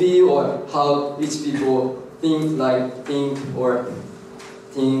people feel or how which people think or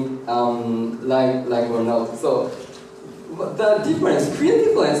or not. So the clear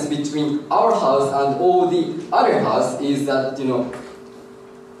difference between our house and all the other house is that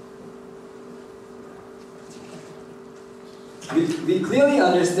we clearly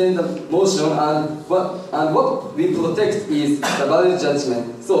understand the motion, and what we protect is the value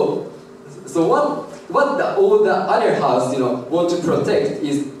judgment. So what all the other house want to protect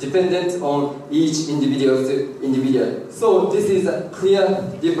is dependent on each individual to individual. So this is a clear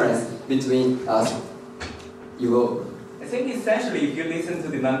difference between us. I think essentially, if you listen to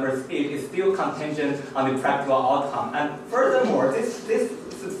the members speak, it's still contingent on the practical outcome. And furthermore, this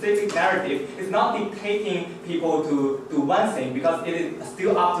specific narrative is not dictating people to do one thing, because it is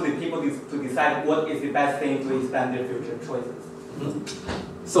still up to the people to decide what is the best thing to expand their future choices. Mm-hmm.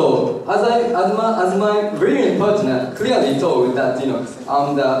 So, as my brilliant partner clearly told that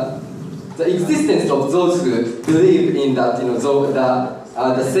the existence of those who believe in that the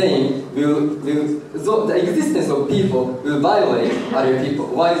saying the existence of people will violate other people.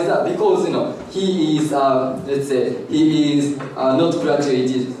 Why is that? Because he is let's say he is not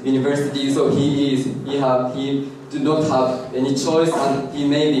graduated university, so he do not have any choice, and he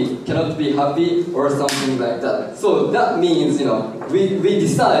maybe cannot be happy or something like that. So that means we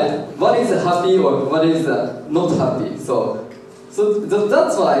decide what is happy or what is not happy. So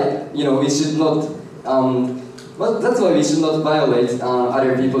that's why we should not that's why we should not violate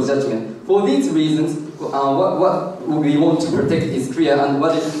other people's judgment. For these reasons, what we want to protect is clear, and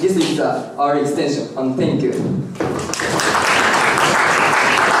this is our extension. Thank you.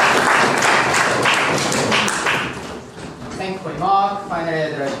 Thank you, Mark. Finally,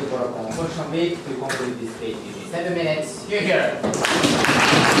 I'd like to call upon Position Week to conclude this stage in 7 minutes. Here.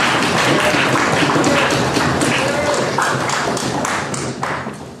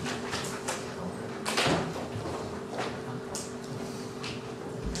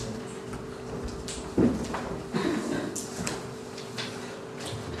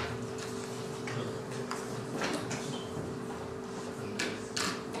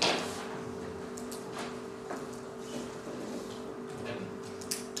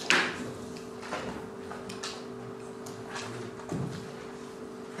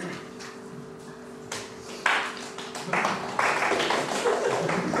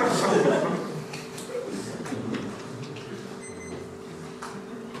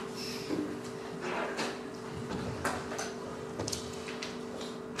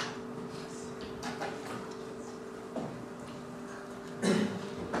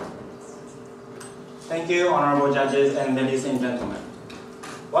 Thank you, honorable judges and ladies and gentlemen.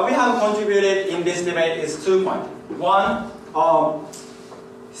 What we have contributed in this debate is 2 points. One,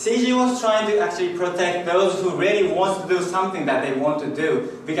 CG was trying to actually protect those who really want to do something that they want to do.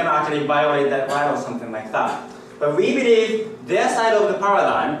 We can actually violate that right or something like that. But we believe their side of the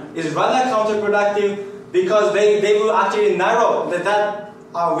paradigm is rather counterproductive because they will actually narrow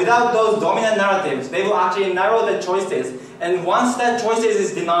without those dominant narratives, they will actually narrow the choices. And once that choices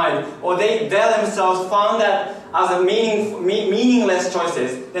is denied, or they themselves found that as a meaningless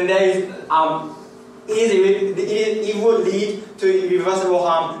choices, then there is it would lead to irreversible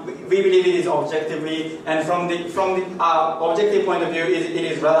harm. We believe it is objectively, and from the objective point of view, it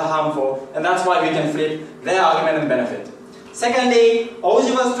is rather harmful, and that's why we can flip their argument and benefit. Secondly, OG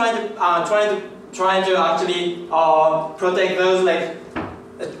was trying to actually protect those, like,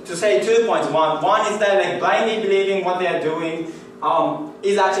 to say 2 points. One is that, like, blindly believing what they are doing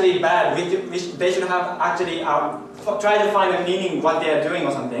is actually bad, which they should have actually try to find a meaning what they are doing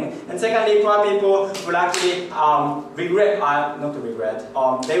or something. And secondly, poor people will actually they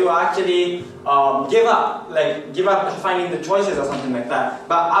will actually give up finding the choices or something like that.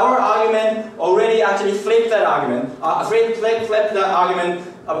 But our argument already actually flipped that argument, flipped that argument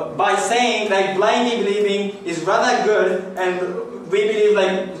by saying, like, blindly believing is rather good, and we believe,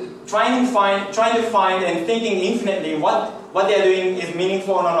 like, trying to find and thinking infinitely what they are doing is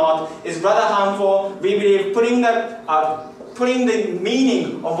meaningful or not is rather harmful. We believe putting the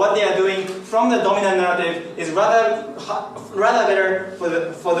meaning of what they are doing from the dominant narrative is rather better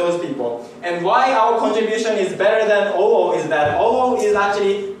for those people. And why our contribution is better than OO is that OO is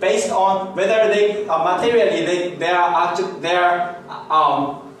actually based on whether they materially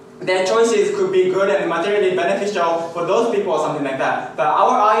their choices could be good and materially beneficial for those people or something like that. But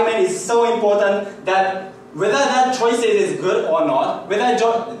our argument is so important that whether that choices is good or not, whether the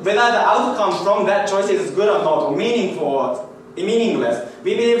outcome from that choices is good or not, or meaningful or meaningless,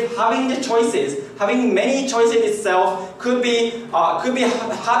 we believe having many choices itself could be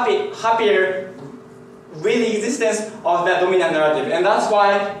happier with the existence of that dominant narrative, and that's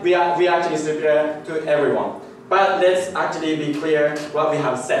why we are actually superior to everyone. But let's actually be clear what we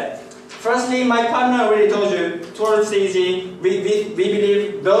have said. Firstly, my partner already told you, towards CG, we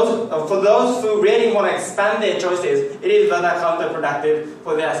believe for those who really want to expand their choices, it is rather counterproductive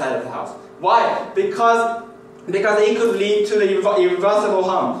for their side of the house. Why? Because it could lead to the irreversible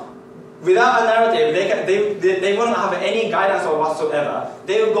harm. Without a narrative, they wouldn't have any guidance or whatsoever.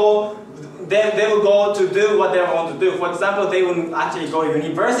 They will go to do what they want to do. For example, they wouldn't actually go to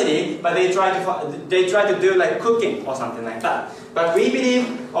university, but they try to do, like, cooking or something like that. But we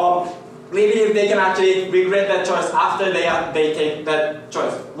believe they can actually regret that choice after they take that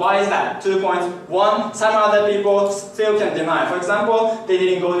choice. Why is that? 2 points. One, some other people still can deny. For example, they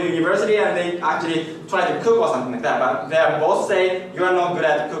didn't go to university and they actually try to cook or something like that, but they both say you are not good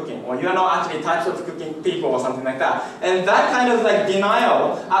at cooking, or you are not actually types of cooking people or something like that. And that kind of, like,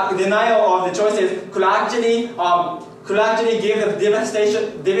 denial of the choices could actually give a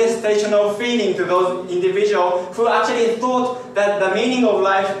devastational feeling to those individuals who actually thought that the meaning of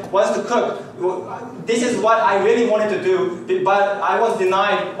life was to cook. This is what I really wanted to do, but I was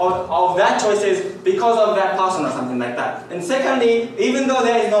denied of that choices because of that person or something like that. And secondly, even though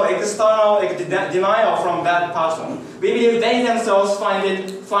there is no external denial from that person, we believe they themselves find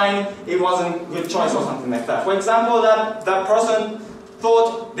it wasn't a good choice or something like that. For example, that person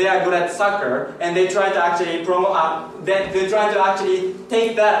thought they are good at soccer, and they try to actually they try to actually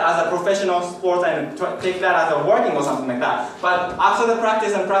take that as a professional sport and take that as a working or something like that. But after the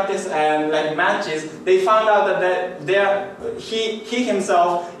practice and like matches, they found out that he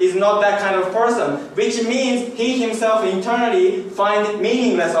himself is not that kind of person, which means he himself internally finds it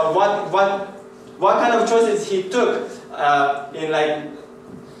meaningless of what kind of choices he took in, like,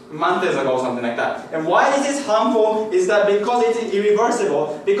 months ago or something like that. And why this is harmful is that because it is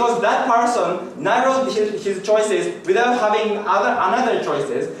irreversible, because that person narrowed his choices without having another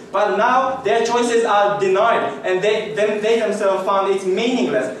choices, but now their choices are denied, and they themselves found it's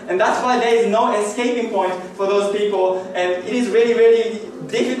meaningless. And that's why there is no escaping point for those people, and it is really, really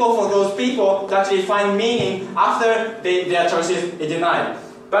difficult for those people to actually find meaning after their choices are denied.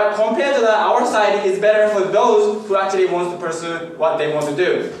 But compared to that, our side is better for those who actually want to pursue what they want to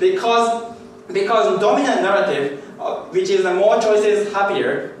do. Because dominant narrative, which is the more choices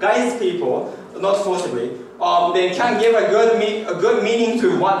happier, guides people, not forcibly, they can give a good meaning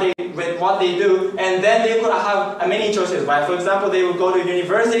to what they do, and then they could have many choices. Right? For example, they would go to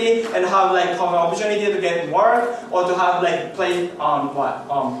university and have an opportunity to get work, or to have play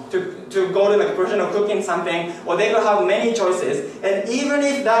to go to the profession of cooking something, or they could have many choices. And even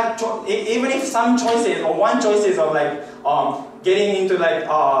if some choices or one choices of getting into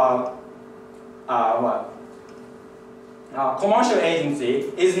commercial agency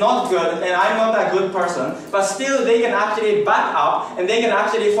is not good, and I'm not a good person, but still they can actually back up and they can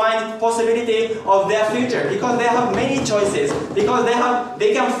actually find possibility of their future because they have many choices, because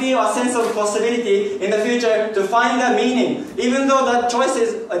they can feel a sense of possibility in the future to find the meaning, even though one choice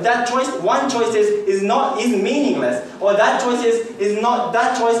is meaningless, or that choice is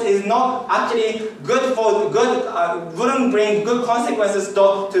not actually wouldn't bring good consequences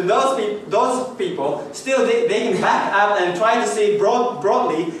to those people. Still they can back up and try to see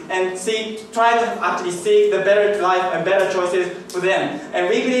broadly and try to actually seek the better life and better choices for them. And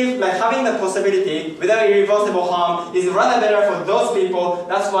we believe having the possibility without irreversible harm is rather better for those people.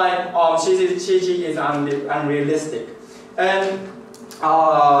 That's why CG is unrealistic. And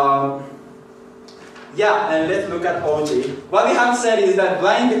and let's look at OG. What we have said is that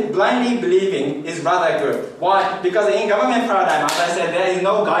blindly believing is rather good. Why? Because in government paradigm, as I said, there is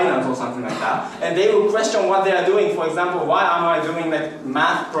no guidance or something like that. And they will question what they are doing. For example, why am I doing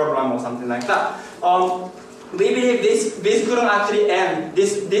math program or something like that? We believe this couldn't actually end.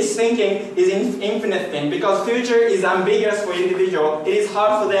 This thinking is an infinite thing, because future is ambiguous for individual. It is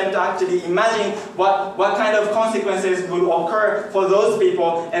hard for them to actually imagine what kind of consequences would occur for those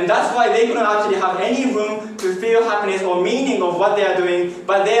people, and that's why they couldn't actually have any room to feel happiness or meaning of what they are doing,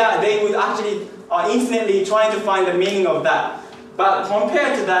 but they would actually infinitely trying to find the meaning of that. But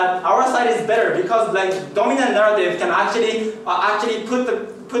compared to that, our side is better, because dominant narrative can actually put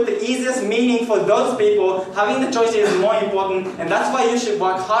the easiest meaning for those people. Having the choice is more important, and that's why you should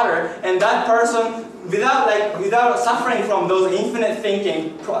work harder. And that person, without suffering from those infinite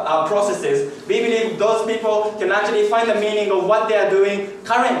thinking processes, we believe those people can actually find the meaning of what they are doing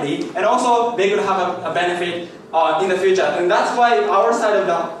currently, and also they could have a benefit in the future. And that's why our side of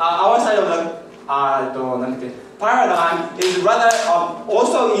the paradigm is rather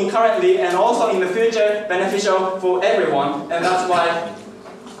also in currently and also in the future beneficial for everyone, and that's why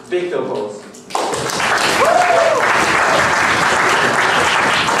Victor pose.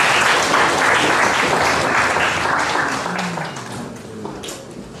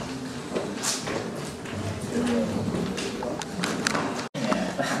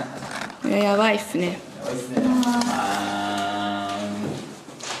やばいっすね。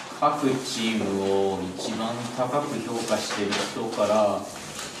各チームを一番高く評価している人から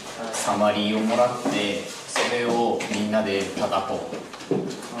サマリーをもらって、それをみんなで叩こう。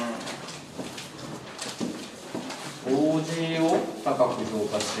OG を高く評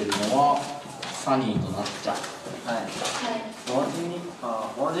価しているのはサニーとなっちゃう。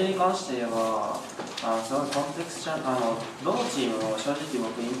OG に関して言えば、すごいコンテクスチャル、どのチームも正直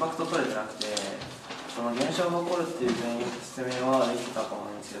僕インパクト取れてなくて、その現象が起こるっていう説明はできてたと思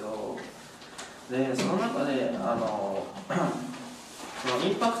うんですけど、でその中でそのイ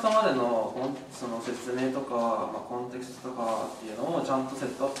ンパクトまでのその説明とか、コンテクストとかっていうのをちゃんとセ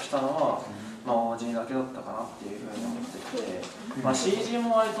ットアップしたのは、OG だけだったかなっていうふうに思ってて、CG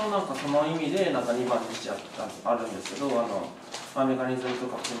も割とその意味で2番にしちゃったあるんですけど、メカニズムと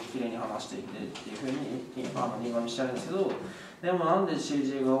かきれいに話していてっていうふうに2番にしてあるんですけど、でもなんで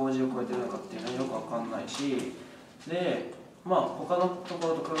CG が OG を超えてるのかっていうのはよくわかんないし、で他のとこ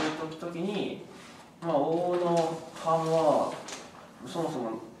ろと比べたときに、OO のハームはそもそ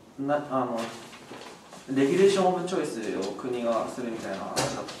もレギュレーションオブチョイスを国がするみたいな話だ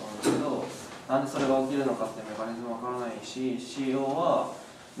ったと思うんですけど、なんでそれが起きるのかっていうメカニズムわからないし、CO は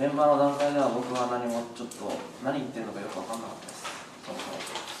メンバーの段階では僕は何もちょっと何言ってるのかよくわかんなかったです。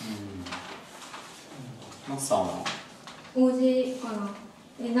マスさんはOG かな。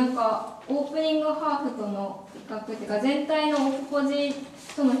オープニングハーフとの比較っていうか、全体のオポジ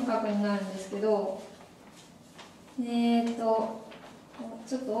との比較になるんですけど、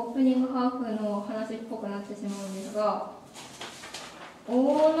ちょっとオープニングハーフの話っぽくなってしまうんですが、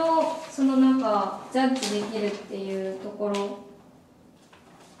OO のジャッジできるっていうところ、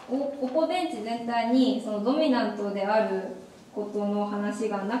オポベンチ全体にそのドミナントであることの話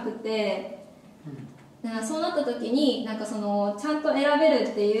がなくて、そうなった時にちゃんと選べる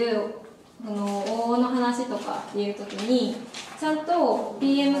っていうOO の話とかっていう時にちゃんと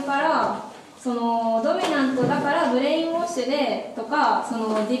PM からそのドミナントだからブレインウォッシュでとか、そ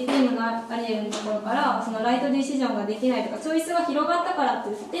の DPM があり得るところからそのライトディシジョンができないとか、チョイスが広がったからっ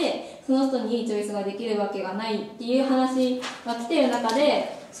て言ってその人にいいチョイスができるわけがないっていう話が来てる中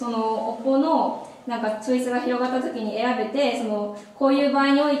で、そのオポのなんかチョイスが広がった時に選べて、そのこういう場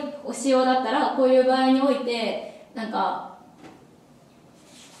合に仕様だったらこういう場合においてなんか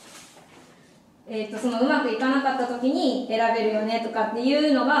そのうまくいかなかった時に選べるよねとかってい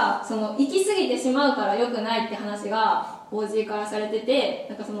うのが、その行き過ぎてしまうから良くないって話が OG からされてて、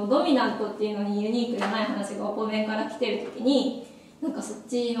なんかそのドミナントっていうのにユニークじゃない話がオポ面から来てる時に、なんかそっ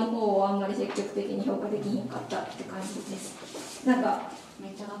ちの方をあんまり積極的に評価できひんかったって感じです。なんかめ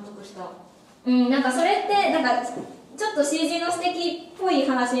っちゃ納得した。なんかそれってなんかちょっと CG の指摘っぽい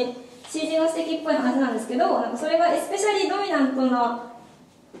話、CG の指摘っぽい話なんですけど、なんかそれがエスペシャリードミナントな、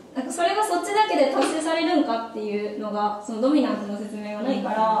なんかそれがそっちだけで達成されるんかっていうのが、そのドミナントの説明がないか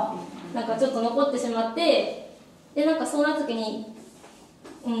ら、なんかちょっと残ってしまって、でなんかそんな時に、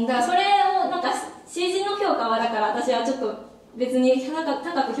だからそれをなんか CG の評価はだから私はちょっと別に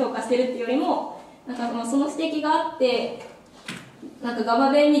高く評価してるっていうよりも、なんかその指摘があって、なんかガ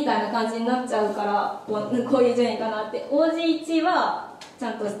バ弁みたいな感じになっちゃうからこういう順位かなって。 OG1 はち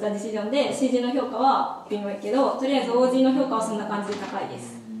ゃんとしたディシジョンで CG の評価は微妙いけど、とりあえず OG の評価はそんな感じで高いで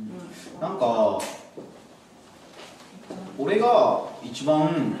す。なんか俺が一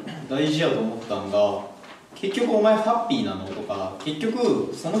番大事やと思ったんが、結局お前ハッピーなのとか、結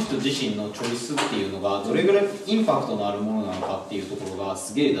局その人自身のチョイスっていうのがどれぐらいインパクトのあるものなのかっていうところが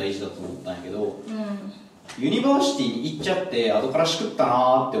すげえ大事だと思ったんやけど、ユニバーシティに行っちゃって後からしくったな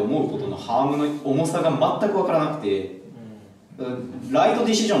ーって思うことのハームの重さが全く分からなくて、ライト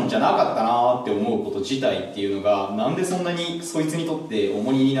ディシジョンじゃなかったなーって思うこと自体っていうのがなんでそんなにそいつにとって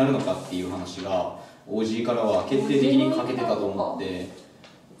重荷になるのかっていう話が OG からは決定的に欠けてたと思って、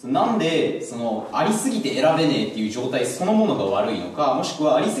なんでそのありすぎて選べねえっていう状態そのものが悪いのか、もしく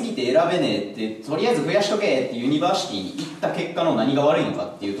はありすぎて選べねえってとりあえず増やしとけってユニバーシティに行った結果の何が悪いのか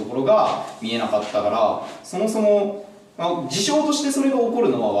っていうところが見えなかったから、そもそも事象としてそれが起こる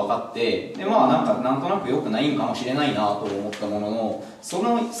のは分かって、でなんとなく良くないんかもしれないなと思ったものの、そ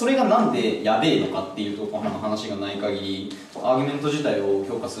れがなんでやべえのかっていうところの話がない限りアーギュメント自体を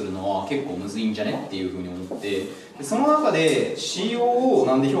評価するのは結構むずいんじゃねっていうふうに思って、でその中で CO を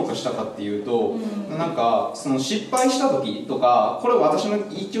なんで評価したかっていうと、なんかその失敗した時とか、これ私の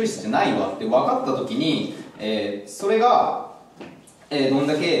いいチョイスじゃないわって分かった時に、それが、どん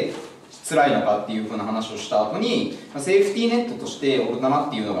だけ辛いのかっていう風な話をした後に、セーフティーネットとしてオルタナっ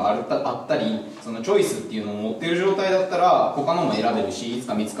ていうのがあったり、そのチョイスっていうのを持っている状態だったら他のも選べるし、いつ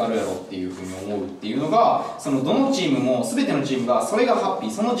か見つかるやろっていう風に思うっていうのが、そのどのチームも全てのチームがそれがハッピー、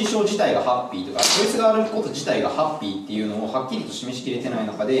その事象自体がハッピーとかチョイスがあること自体がハッピーっていうのをはっきりと示しきれてない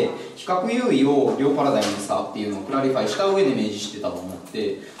中で、比較優位を両パラダイムの差っていうのをクラリファイした上で明示してたと思っ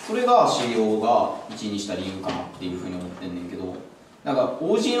て、それが CO が1位にした理由かなっていう風に思ってんねんけど、なんか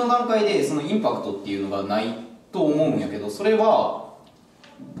OG の段階でそのインパクトっていうのがないと思うんやけど、それは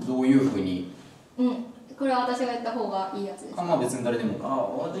どういうふうに？これは私が言った方がいいやつですか？まあ別に誰でも。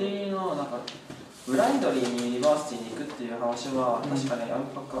OG のなんかブラインドリーにユニバーシティに行くっていう話は確かに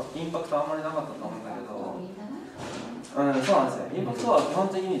インパクトあんまりなかったと思うんだけど、そうなんですよ。インパクトは基本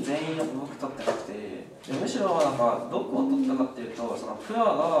的に全員僕取ってなくて、むしろなんかどこを取ったかっていうと、そのプア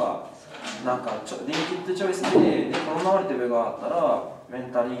がなんかリンキッドチョイスでこのナレティブがあったらメ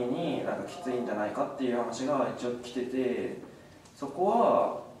ンタリーになんかきついんじゃないかっていう話が一応来てて、そこ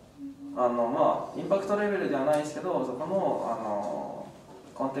はまあインパクトレベルではないですけど、そこの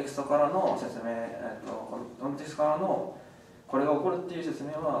コンテクストからの説明、コンテクストからのこれが起こるっていう説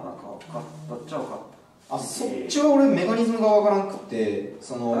明はなんかどっちをかそっちは俺メカニズムがわからなくて、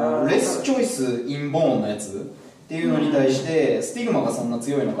そのレスチョイスインボーンのやつっていうのに対してスティグマがそんな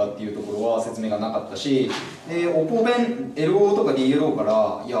強いのかっていうところは説明がなかったし、オポ弁 LO とか DLO か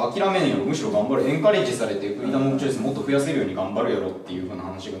らいや諦めんよ、むしろ頑張る、エンカレッジされてフリーダムオブチョイスもっと増やせるように頑張るやろっていう風な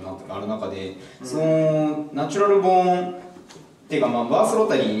話がある中で、そのナチュラルボーンっていうか、バースロ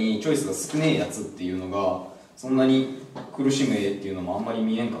タリーにチョイスが少ねえやつっていうのがそんなに苦しむ絵っていうのもあんまり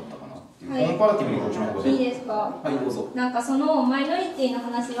見えんかったかなっていう、コンパラティブにこっちの方がいいですか？はいどうぞ。なんかそのマイノリティの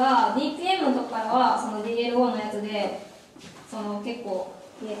話は DPM のとこからはその DLO のやつでその結構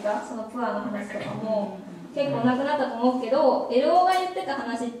消えた、そのプアの話とかも結構なくなったと思うけど、LO が言ってた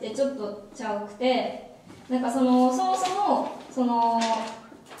話ってちょっとちゃうくて、なんかそもそもその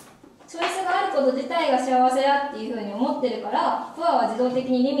チョイスがあること自体が幸せだっていうふうに思ってるから、プアは自動的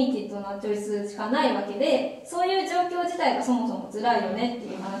にリミティッドなチョイスしかないわけで、そういう状況自体がそもそも辛いよねって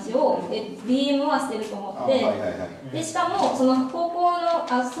いう話をBM はしてると思って、でしかもその高校の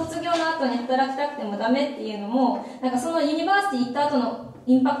卒業の後に働きたくてもダメっていうのも、なんかそのユニバーシティ行った後の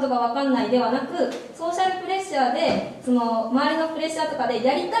インパクトが分かんないではなく、ソーシャルプレッシャーでその周りのプレッシャーとかで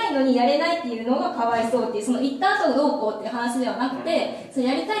やりたいのにやれないっていうのがかわいそうっていう、その行った後どうこうっていう話ではなくて、その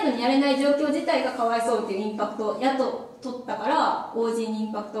やりたいのにやれない状況自体がかわいそうっていうインパクトやと取ったから、OG にイ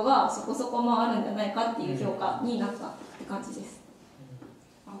ンパクトがそこそこもあるんじゃないかっていう評価になったって感じです。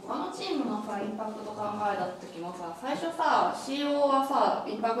他のチームのさ、インパクトと考えた時もさ、最初さ CO はさ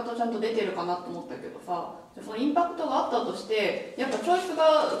インパクトちゃんと出てるかなと思ったけどさ、そのインパクトがあったとしてやっぱチョイス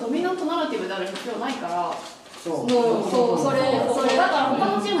がドミナントナラティブである必要ないから、それだから他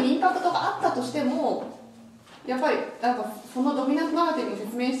のチームにインパクトがあったとしてもやっぱりなんかそのドミナントナラティブに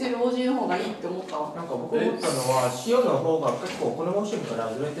説明してる OG の方がいいって思ったわ。なんか僕思ったのは塩の方が結構このモーションか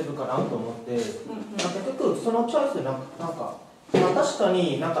らずれてるかなと思って、結局そのチョイスなんかまあ、確か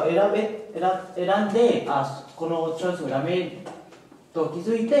になんか選んでこのチョイスがダメと気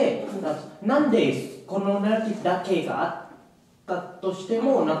づいて、なんでこのナラティブだけがあったとして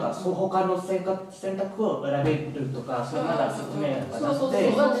もなんか他の選択を選べるとか、そういうなんか説明があ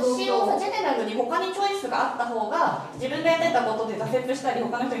って、使用さジェネラルに他にチョイスがあった方が自分がやってたことで挫折したり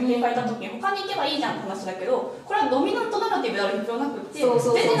他の人に警戒した時に他に行けばいいじゃんって話だけど、これはドミナントナラティブである必要なくって、ジ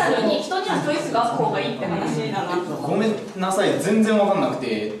ェネラルに人にはチョイスがあった方がいいって話だな。ごめんなさい、全然わかんなく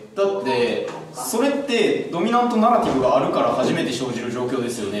て、だってそれってドミナントナラティブがあるから初めて生じる状況で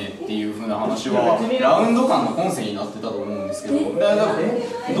すよねっていう風な話はラウンド間の本線になってたと思うんですけど、だから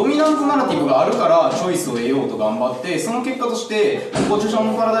ドミナントナラティブがあるからチョイスを得ようと頑張って、その結果としてポジション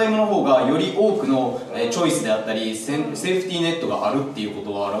のパラダイムの方がより多くのチョイスであったりセーフティーネットがあるっていうこ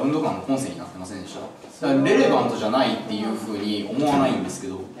とはラウンド間の本線になってませんでした。だからレレバントじゃないっていう風に思わないんですけ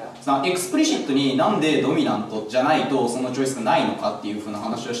ど、エクスプリシットになんでドミナントじゃないとそのチョイスがないのかっていう風な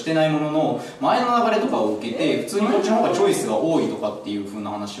話はしてないものの、前の流れとかを受けて普通にこっちの方がチョイスが多いとかっていう風な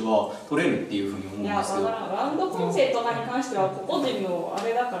話は取れるっていう風に思うんですけど、ラウンド構成とかに関しては個々人のあ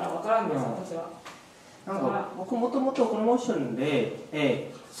れだから分からんです、私は。なんか僕もともとこのモーション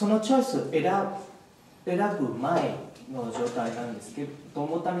で、そのチョイス選ぶ前の状態なんですけどと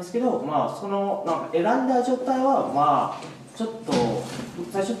思ったんですけど、まあそのなんか選んだ状態はまあちょっと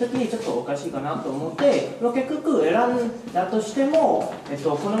最終的にちょっとおかしいかなと思って、結局選んだとしても、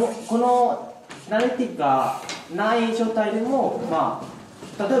このナレティブがない状態でも、まあ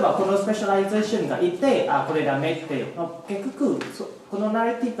例えばこのスペシャライゼーションがいて、これダメって、結局このナ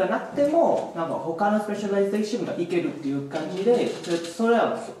レティブがなくてもなんか他のスペシャライゼーションがいけるっていう感じで、それ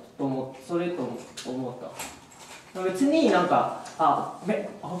と思った。別になんか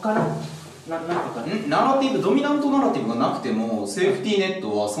他のナラティブ、ドミナントナラティブがなくてもセーフティーネッ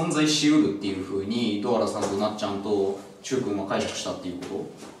トは存在しうるっていうふうにドアラさんとなっちゃんとチュウ君は解釈したっていうこ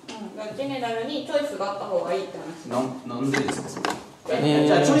と？ジェネラルにチョイスがあった方がいいって話。なんでですかそれ？じ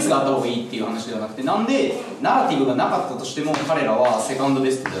ゃあチョイスがあった方がいいっていう話ではなくて、なんでナラティブがなかったとしても彼らはセカンド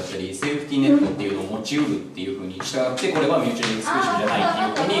ベストであったりセーフティーネットっていうのを持ちうるっていうふうに従ってこれはミューチュアルエクスクルーションじゃない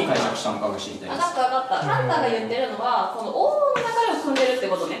っていうふうに解釈したのかが知りたいです。分かったハンターが言ってるのはこの王の流れを組んでるって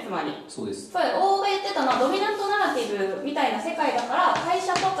ことね、つまり。そうです。王が言ってたのはドミナントナラティブみたいな世界だから会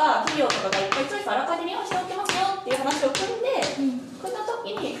社とか企業とかがいっぱいチョイスあらかじめ用意しておきますよっていう話を組んだ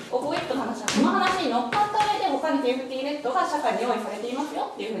時にオポゲットの話はその話に乗っかった上で他にセーフティーネットが社会に用意されています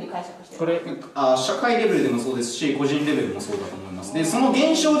よっていうふうに解釈してる。これ社会レベルでもそうですし個人レベルもそうだと思います。でその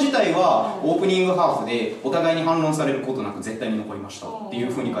現象自体はオープニングハーフでお互いに反論されることなく絶対に残りましたってい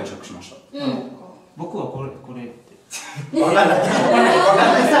うふうに解釈しました。僕はこれって分かんない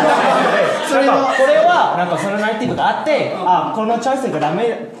それはなんかそのナラティブがあって、このチョイスがダ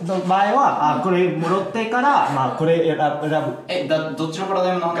メの場合はこれ戻ってからこれ選ぶ。どっちのパラ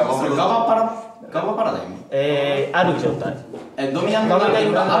ダイムの話？それガバパラダイム？ある状態。ドミナントナラティ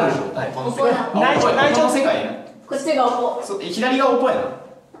ブがある状態。内調世界ね。こっちがオポ。左がオポやな。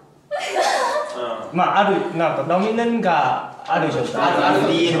あるなんかドミナントがある状態。ある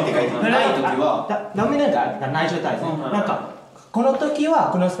DN って書いてない時はドミナントがない状態ですね。なんかこの時は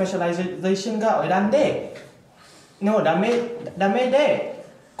このスペシャライゼーションが選んでのダメで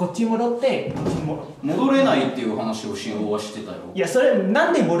こっち戻って戻れないっていう話を使用はしてたよ。いやそれ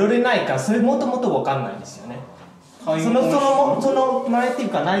なんで戻れないかそれもともと分かんないですよね。そのナラティ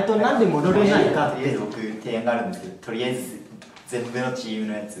ブがないとなんで戻れないかって。とりあえず僕提案があるんですけど、とりあえず全部のチーム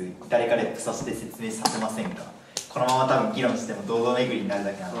のやつ誰かレップさせて説明させませんか。このまま多分議論しても堂々巡りになる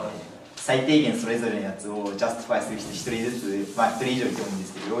だけなので、最低限それぞれのやつをジャスティファイする人1人ずつ、まあ1人以上いてもいいんで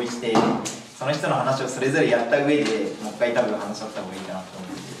すけど用意して、その人の話をそれぞれやった上でもう一回多分話し合った方がいいかなと思っ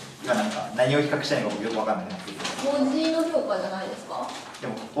て、今なんか何を比較したいのかよく分かんなくなっていて。OG の評価じゃないですか？で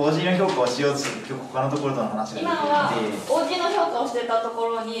も OG の評価をしようとして結局他のところとの話が今は OG の評価をしてたとこ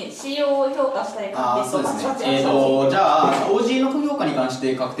ろに CO を評価したいかっていうと、じゃあ OG の評価に関し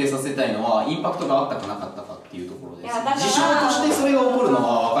て確定させたいのはインパクトがあったかなかったかっていうところです。事象としてそれが起こるの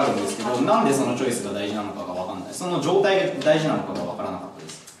は分かるんですけど、なんでそのチョイスが大事なのかが分かんない。その状態が大事なのかが分からなかったで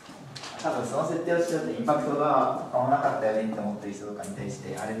す。多分その設定をしてるとインパクトが合わなかったよねって思ってる人とかに対し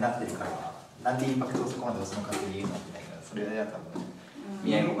てあれになってるから、なんでインパクトをそこまで押すのかっていうのってないから、それは多分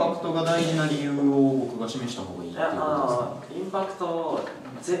インパクトが大事な理由を僕が示した方がいいっていうことですか？インパクト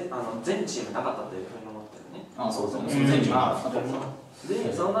全チームなかったというふうに思ってるね。そう全チームなかった。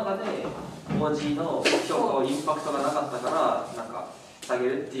でその中で OG の評価をインパクトがなかったからなんか下げ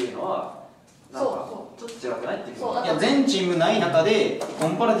るっていうのはなんかちょっと違くないっていう。いや全チームない中でコ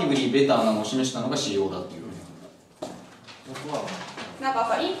ンパラティブリーベターなのを示したのが CO だっていう。僕はなん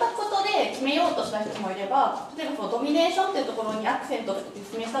かインパクトで決めようとした人もいれば、例えばそのドミネーションっていうところにアクセントって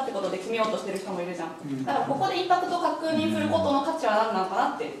示したってことで決めようとしてる人もいるじゃん。だからここでインパクトを確認することの価値は何なのかな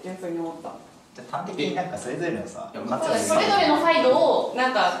って純粋に思った。じゃあ端的になんかそれぞれのさ、それぞれのサイドをな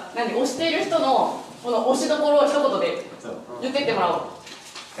んか押している人のこの押しどころを一言で言ってってもらおう。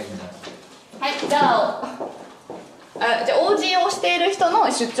はい、じゃあOG をしている人の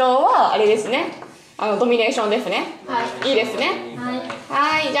主張はあれですね。ドミネーションですね。はい、いいですね。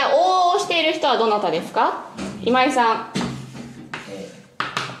はい、じゃあ O をしている人はどなたですか？今井さん。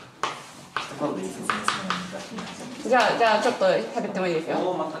じゃあちょっと喋ってもいいですよ。全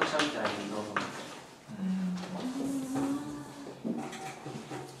く喋ってないんでどうぞ。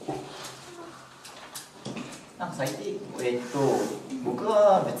なんか最低僕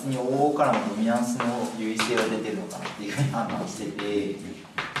は別に O からもドミナンスの優位性は出てるのかなっていうふうに判断してて。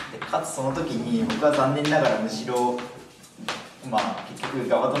かつその時に僕は残念ながらむしろ結局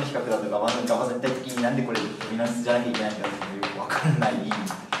側との比較だと側全体的になんでこれドミナンスじゃなきゃいけないんだろうってよく分かんない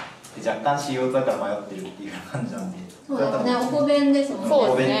で若干 CO だから迷ってるっていう感じなんで、そうですね、おこ弁ですもんね。お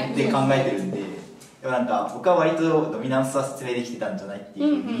こ弁で考えてるんで、でもなんか僕は割とドミナンスは説明できてたんじゃないっていう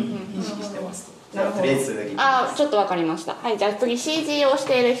ふうに認識してますと。じゃあとりあえずそれだけ。ちょっと分かりました。はい、じゃあ次 CG をし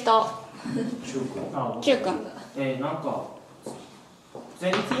ている人。Q 君。なんか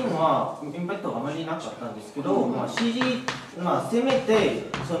全チームはインパクトがあまりなかったんですけど、CG、せめて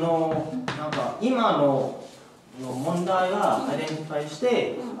なんか今の問題がアイデンティファイし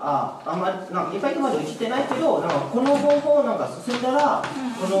て、あんまりなんかインパクトまで来てないけど、なんかこの方法をなんか進んだら、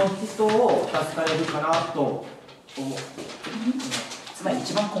この人を助かれるかなと思う。つまり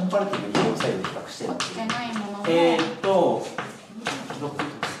一番コンパラティブに両サイドで比較してる。全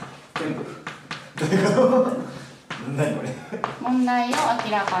部。どういうこと何これ問題を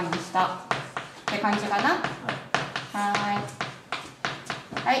明らかにしたって感じかな。は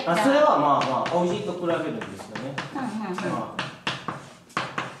い。それはOG と比べるんですよね。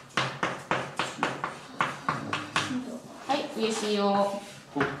はい、CEO。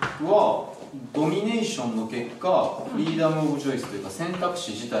僕はドミネーションの結果、フリーダムオブチョイスというか選択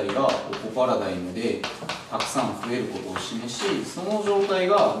肢自体がオコパラダイムでたくさん増えることを示し、その状態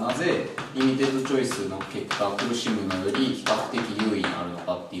がなぜリミテッドチョイスの結果苦しむのより比較的優位になるの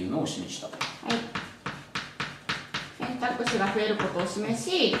かっていうのを示した。はい、選択肢が増えることを示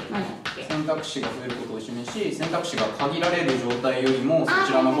し、選択肢が増えることを示し、選択肢が限られる状態よりもそ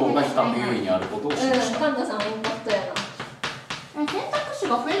ちらの方が比較優位にあることを示した。神田さんはインパクトやな。選択肢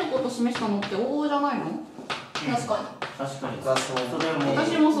が増えることを示したのって O じゃないの？確かに。私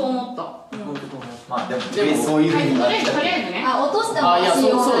もそう思った。でもそういうふうにとりあえずね。落としたのは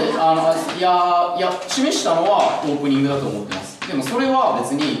示したのはオープニングだと思ってます。でもそれは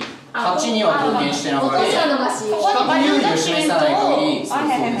別に勝ちには貢献してなくて、比較優位を示さない限り、そう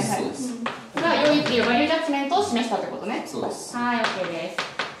です。が良いっていうバリュージャッジメントを示したってことね。そうです。はい、OK です。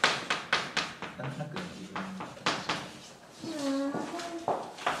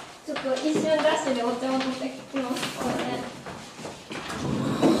ちょっと一瞬ダッシュでお茶を取ってきます。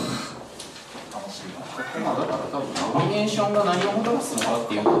だから多分ドミネーションが何をもたらすのかっ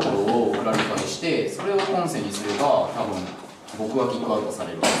ていうところをクラリファイして、それを今世にすれば多分僕はキックアウトさ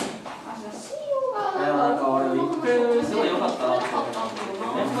れる。なんか俺一回すごい良かったなって思ったんだけど、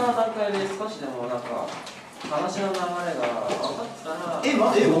年間の段階で少しでもなんか話の流れが分かってたら、分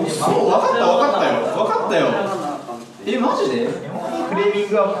かったよ。マジで？フレーミン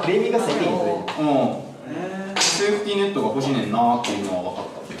グが最低限セーフティーネットが欲しいねんなっていうのは分かっ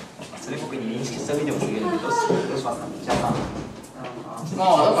た。それ僕に認識した上でもすげえどうしますか？じゃあ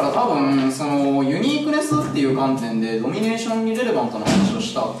まあだから多分そのユニークネスっていう観点でドミネーションにレレバントな話を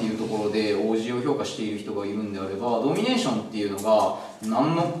したっていうところで OG を評価している人がいるんであれば、ドミネーションっていうのが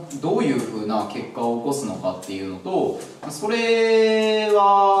どういうふうな結果を起こすのかっていうのと、それ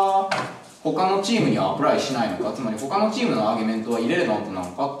は他のチームにはアプライしないのか、つまり他のチームのアーギュメントはイレレバントな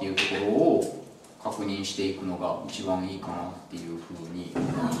のかっていうところを確認していくのが一番いいかなっていうふうに思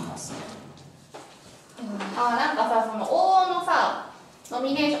いますね。なんかさ、その王のさノ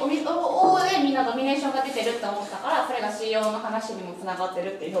ミネーション、王でみんなドミネーションが出てるって思ったから、それが CEO の話にもつながって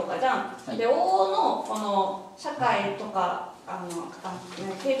るっていう評価じゃん、はい、で王のこの社会とか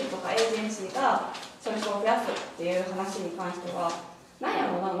経理とかエージェンシーがそれを増やすっていう話に関してはなんや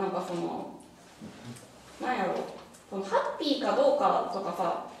ろうな、なんかそのなんやろう、そのハッピーかどうかとか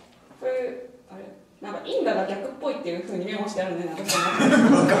さ、そういうあれなんか因果が逆っぽいっていう風にメモしてあるんで、なんかな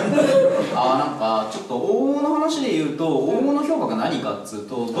んかちょっと往々の話で言うと、往々の評価が何かっつう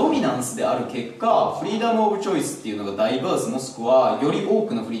と、ドミナンスである結果フリーダムオブチョイスっていうのがダイバースもしくはより多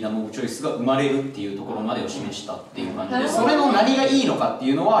くのフリーダムオブチョイスが生まれるっていうところまでを示したっていう感じで、それの何がいいのかって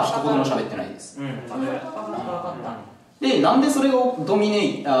いうのは一言も喋ってないです。で、なんでそれを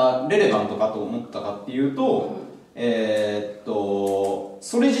レレバントかと思ったかっていうと、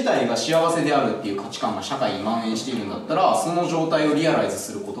それ自体が幸せであるっていう価値観が社会に蔓延しているんだったら、その状態をリアライズ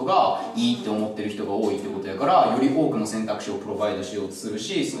することがいいって思ってる人が多いってことやから、より多くの選択肢をプロバイドしようとする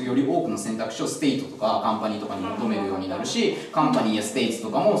し、そのより多くの選択肢をステイトとかカンパニーとかに求めるようになるし、カンパニーやステイツと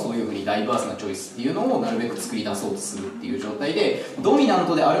かもそういうふうにダイバースなチョイスっていうのをなるべく作り出そうとするっていう状態で、ドミナン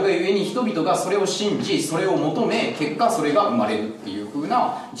トであるがゆえに人々がそれを信じ、それを求め、結果それが生まれるっていうふう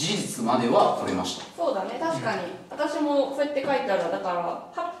な事実までは取れました。そうだね、確かに私もそうやって書いてある。だから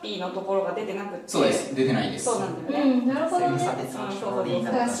ハッピーのところが出てなくて、そうです、出てないです。そうなんだよね、なるほどね。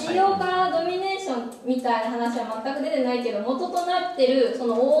だから CEO からドミネーションみたいな話は全く出てないけど、元となってるそ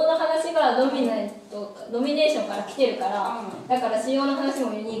の王の話がドミネーションから来てるから、だから CEO の話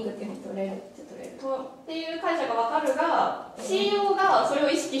もユニークっていうふうに取れるっていう解釈が分かるが、CEO がそれを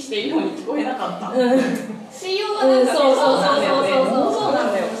意識しているように聞こえなかった。CEO はなんかそうなんだよね。そうな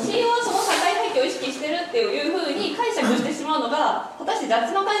んだよ。CEO はその社会背景を意識してるっていうふうに解釈してしまうのが、果たしてジャッ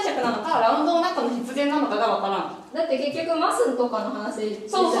ジの解釈なのか、ラウンドの中の必然なのかが分からん。だって結局マスとかの話で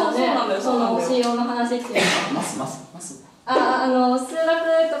すよね。そうなんだよ。その CEO の話っていうのは。マス。数学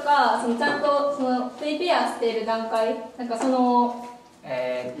とかちゃんとそのプリペアしている段階、なんかその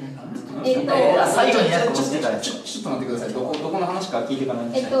最後にやってほしいからちょっと待ってください。どこの話か聞いてから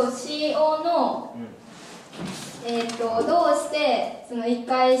にしたいです。CEO のどうしてその1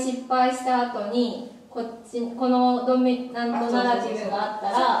回失敗した後にこのドミナントナラティブがあった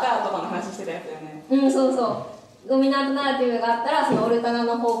ら、サッカーとかの話してたやつよね。そうドミナントナラティブがあったらそのオルタナ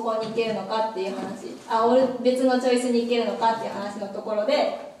の方向に行けるのかっていう話、別のチョイスに行けるのかっていう話のところ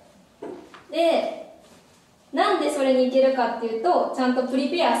で、なんでそれに行けるかっていうと、ちゃんとプリ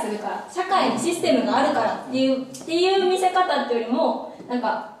ペアするから、社会にシステムがあるからっていう見せ方っていうよりも、なん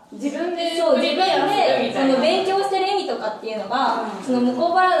か自分でその勉強してる意味とかっていうのが、その向こ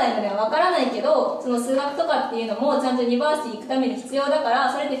うパラダイムでは分からないけど、その数学とかっていうのもちゃんとユニバーシティ行くために必要だか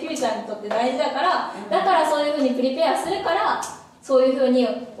ら、それってフューチャーにとって大事だから、だからそういうふうにプリペアするから、そういうふうに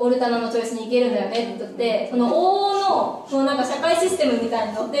オルタナのチョイスに行けるんだよねって言って、その往々のそのなんか社会システムみたい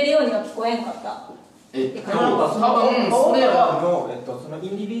に乗ってるようには聞こえんかった。そのイ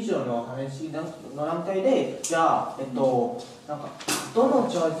ンディビジュアルの話の段階で、じゃあ、なんかどの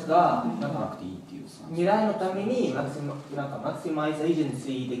チョイスがなんか未来のためにマクシマイズエージェンシ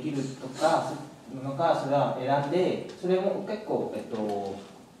ーできるとかそれは選んで、それも結構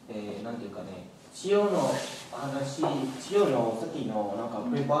なんていうかね、塩のさっきのなんか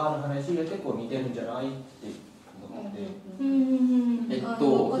プレバーの話が結構似てるんじゃないって思って。そ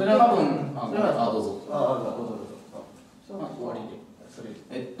れは多分どうぞ。終わりで。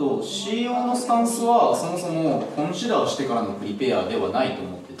CEO のスタンスはそもそもコンシダーしてからのプリペアではないと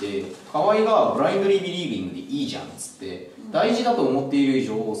思ってて、河合がブラインドリービリービングでいいじゃんっつって、大事だと思っている以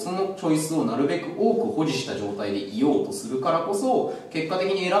上そのチョイスをなるべく多く保持した状態でいようとするからこそ、結果的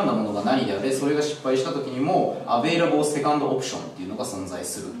に選んだものが何であれ、それが失敗した時にもアベイラボーセカンドオプションっていうのが存在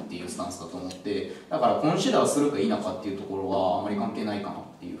するっていうスタンスだと思って、だからコンシダーするか否かっていうところはあまり関係ないかなっ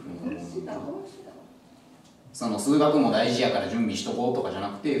ていうふうに思うんですけど、その数学も大事やから準備しとこうとかじゃな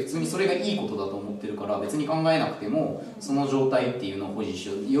くて、普通にそれがいいことだと思ってるから、別に考えなくてもその状態っていうのを保持し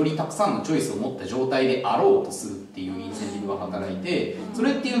よう、よりたくさんのチョイスを持った状態であろうとするっていうインセンティブが働いて、そ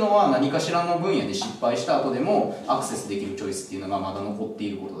れっていうのは何かしらの分野で失敗した後でもアクセスできるチョイスっていうのがまだ残って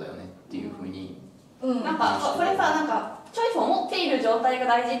いることだよねっていうふうに、なんかこれさ、なんかチョイスを持っている状態が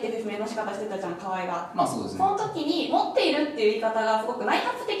大事って説明の仕方してたじゃん、河合が。まあそうですね。その時に持っているっていう言い方がすごく内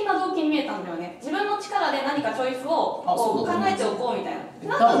発的な動機に見えたんだよね。自分の力で何かチョイスをこう考えておこうみたい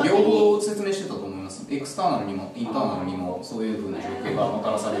な。多分両方説明してたと思います。エクスターナルにもインターナルにもそういうふうな状況がも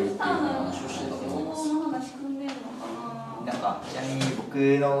たらされるっていうふうな話をしてたと思います。なんかちなみに僕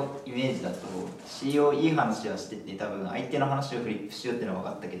のイメージだと CEO いい話はしてて多分相手の話をフリップしようっていうのは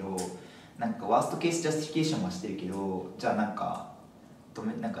分かったけど、なんかワーストケースジャスティフィケーションはしてるけど、じゃあなんかド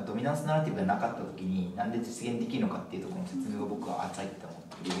ミナンスナラティブがなかった時になんで実現できるのかっていうところの説明が僕は浅いって思っ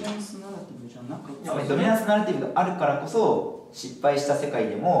てる。ドミナンスナラティブじゃなくて、ドミナンスナラティブがあるからこそ失敗した世界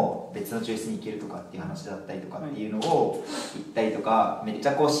でも別のチョイスに行けるとかっていう話だったりとかっていうのを言ったりとか、めっち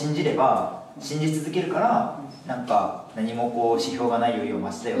ゃこう信じれば信じ続けるからなんか何もこう指標がないよりはマ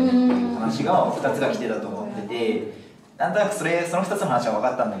シだよねっていう話が2つが来てたと思ってて、なんとなくその2つの話は分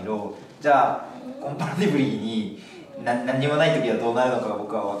かったんだけど、じゃあコンパラティブリーに何にもない時はどうなるのかが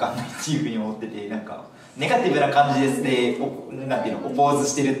僕は分かんないっていうふうに思ってて、なんかネガティブな感じですね、なんていうの、オポーズ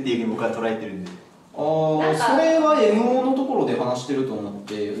してるっていうふうに僕は捉えてるんで。それは MO のところで話してると思っ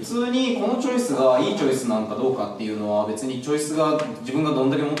て、普通にこのチョイスがいいチョイスなんかどうかっていうのは別にチョイスが自分がどん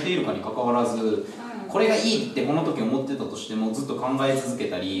だけ持っているかにかかわらず、これがいいってこの時思ってたとしてもずっと考え続け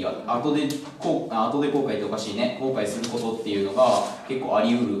たり、後で後悔っておかしいね、後悔することっていうのが結構あ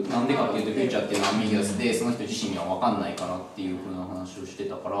り得る。なんでかっていうとフューチャーっていうのはアンビギュアスでその人自身には分かんないからっていう風な話をして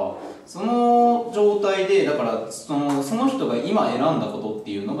たから、その状態でだからその人が今選んだことっ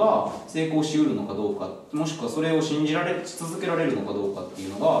ていうのが成功しうるのかどうか、もしくはそれを信じ続けられるのかどうかってい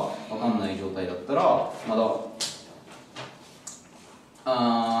うのが分かんない状態だったら、まだ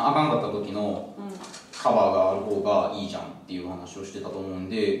あかんかった時のカバーがある方がいいじゃんっていう話をしてたと思うん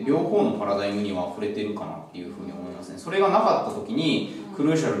で、両方のパラダイムには触れてるかなっていうふうに思いますね。それがなかった時にク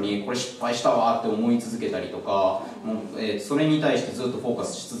ルーシャルにこれ失敗したわって思い続けたりとか、それに対してずっとフォーカ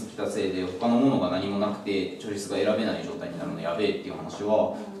スし続けたせいで他のものが何もなくてチョイスが選べない状態になるのやべえっていう話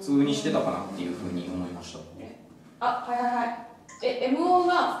は普通にしてたかなっていうふうに思いました。MO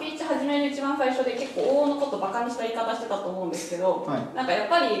がスピーチ始める一番最初で結構 O のことバカにした言い方してたと思うんですけど、なんかやっ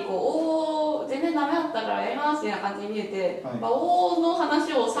ぱりこう O 全然ダメだったからやりますみたいな感じに見えて、O の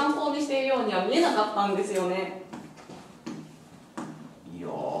話を参考にしているようには見えなかったんですよね。いや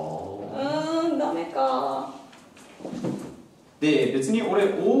ダメか。で別に俺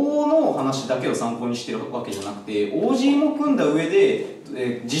O の話だけを参考にしてるわけじゃなくて OG も組んだ上で、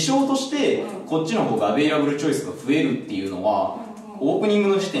事象としてこっちの方がアベイラブルチョイスが増えるっていうのは、オープニング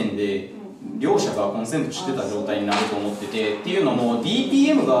の時点で両者がコンセントしてた状態になると思ってて、っていうのも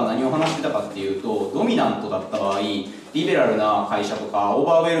DPM が何を話してたかっていうと、ドミナントだった場合リベラルな会社とかオー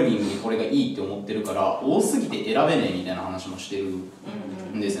バーウェルミングにこれがいいって思ってるから多すぎて選べねえみたいな話もしてる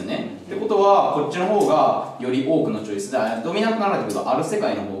んですよね。ってことはこっちの方がより多くのチョイスだ、ドミナントナラティブがある世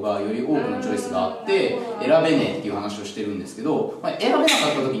界の方がより多くのチョイスがあって選べねえっていう話をしてるんですけど、選べなかっ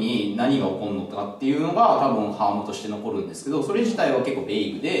た時に何が起こるのかっていうのが多分ハームとして残るんですけど、それ自体は結構ベ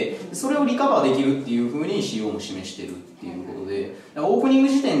イグでそれをリカバーできるっていう風に CO も示してるっていうことで、オープニング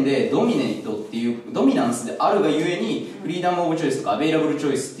時点でドミネートっていうドミナンスであるがゆえにフリーダムオブチョイスとかアベイラブルチ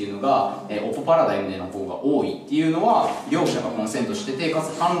ョイスっていうのがオポパラダイムでの方が多いっていうのは両者がコンセントしてて、か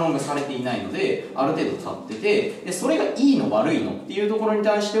つ反論がされていないのである程度立ってて、でそれがいいの悪いのっていうところに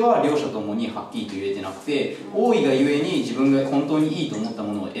対しては両者ともにはっきりと言えてなくて、多いがゆえに自分が本当にいいと思った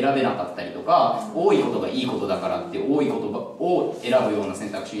ものを選べなかったりとか、多いことがいいことだからって多いことを選ぶような選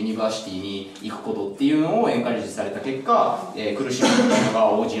択肢、ユニバーシティに行くことっていうのをエンカレッジされた結果、苦しむっていうの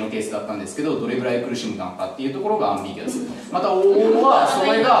が OG のケースだったんですけど、どれぐらい苦しむのかっていうところがアンビギュアス。また OO は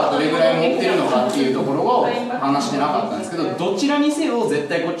それがどれぐらい持ってるのかっていうところを話してなかったんですけど、どちらにせよ絶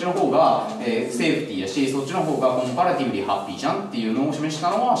対こっちの方が、セーフティーやし、そっちの方がコンパラティブリーハッピーじゃんっていうのを示した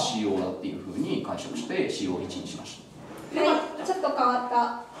のは CO だっていうふうに解釈して CO1 にしました。ちょっと変わった、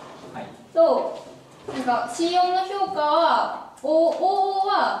なんか C4 の評価は OO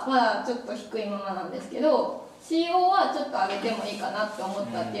はまだちょっと低いままなんですけど CO はちょっと上げてもいいかなって思っ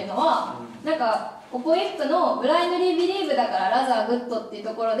たっていうのは、なんかオポイップのブラインドリービリーブだからラザーグッドっていうと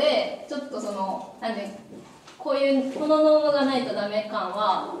ころでちょっとそのなんでこのノームがないとダメ感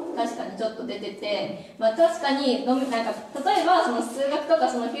は確かにちょっと出てて、確かになんか例えばその数学とか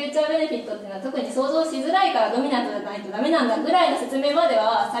そのフューチャーベネフィットっていうのは特に想像しづらいからドミナントじゃないとダメなんだぐらいの説明まで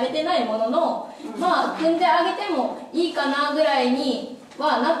はされてないものの、組んであげてもいいかなぐらいに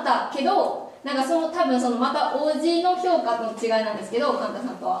はなったけど、なんか多分また OG の評価の違いなんですけど、カンタ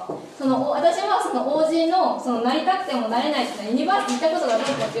さんとは私はその OG のなりたくてもなれないっていうのはユニバーシティ行ったことがどう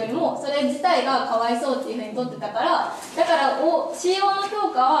かっていうよりもそれ自体がかわいそうっていうふうに取ってたから、だから CO の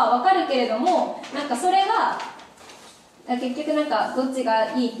評価は分かるけれども、なんかそれが結局なんかどっち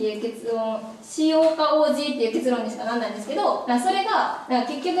がいいっていう結論、CO か OG っていう結論にしかならないんですけど、それがなん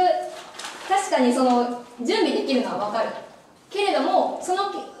か結局確かにその準備できるのは分かるけれども、その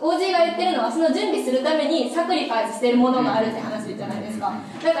OG が言ってるのはその準備するためにサクリファイスしてるものがあるって話じゃないですか。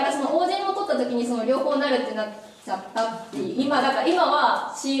だからその OG も取った時にその両方なるってなっちゃったっていう、だから今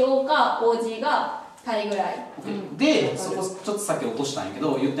は CO か OG が対ぐらい、でそこちょっとさっき落としたんやけ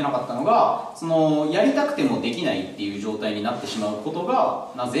ど言ってなかったのが、そのやりたくてもできないっていう状態になってしまうことが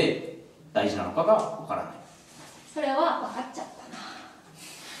なぜ大事なのかがわからない。それは分かっちゃった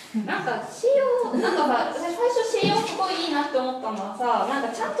なんか CO、なんかさ、最初 CO すごいいいなって思ったのはさ、なんか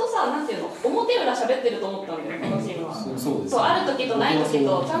ちゃんとさ、なんていうの、表裏喋ってると思ったんだよ、このチームは。そう、ある時とない時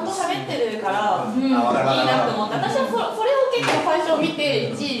とちゃんと喋ってるから、いいなって思った。私はそれを結構最初見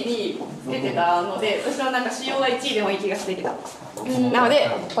て1位につけてたので、私はなんか CO が1位でもいい気がしてきた。なの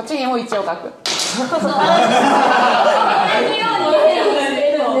で、こっちにも1を書く。そう、同じよ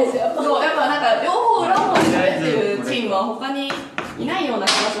うにそう、やっぱなんか両方裏も喋ってるチームは他にいないような気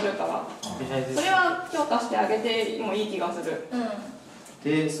がするから、それは評価してあげてもいい気がする。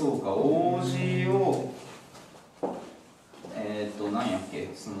で、そうか、OG をなんやっけ、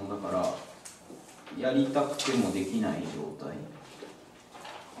そのだからやりたくてもできない状態。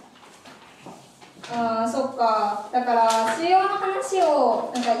ああ、そっか。だから主要の話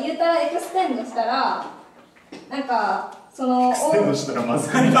をなんか言うたらエクステンドしたら、なんかそのエクステンドしたらまず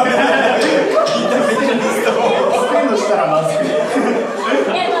くない。エクステンドしたらまずくない。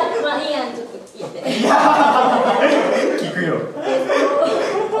まあいいやん、ちょっと聞いて。聞くよ。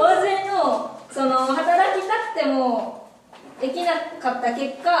大勢のその働きたくてもできなかった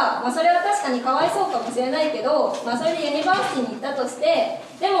結果、それは確かにかわいそうかもしれないけど、それでユニバーシティに行ったとして、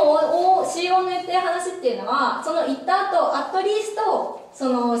でも CO の言ってる話っていうのは、その行った後、アットリーストそ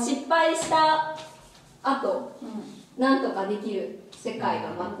の失敗した後、なんとかできる世界が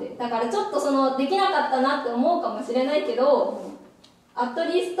待ってる。だからちょっとそのできなかったなって思うかもしれないけど、アット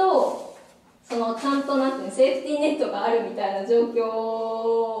リーストそのちゃんとなんていうの、セーフティーネットがあるみたいな状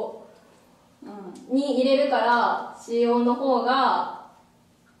況に入れるから、CO の方が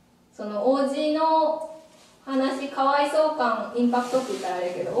その OG の話、かわいそう感、インパクトって言ったらあれ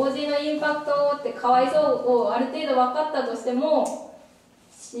だけど、 OG のインパクトってかわいそうをある程度分かったとしても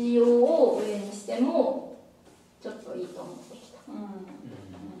CO を上にしてもちょっといいと思ってきた、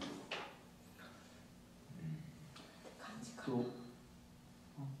感じかな。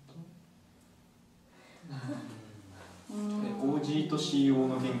OG と CO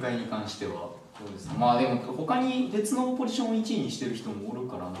の限界に関してはどうですか。でも他に別のポジションを1位にしてる人もおる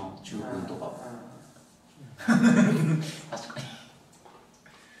からな、中君とか。確かに。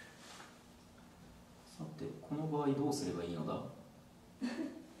さて、この場合どうすればいいのだ。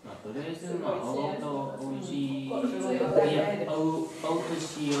とりあえず青と OG そ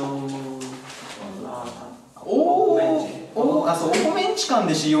う、オポメンチ間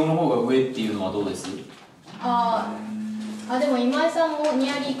で CO の方が上っていうのはどうです。でも今井さんもニ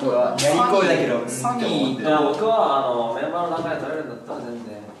アリーイコール。ニアリーイコールだけど、サニーと僕はメンバーの中で取れるんだったら全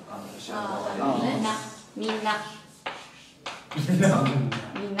然後ろの方がいい。みんな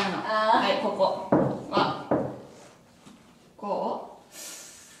の、はい、ここはこ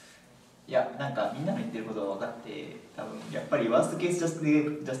いや、なんかみんなの言ってることが分かって、多分やっぱりワーストケースジャスティ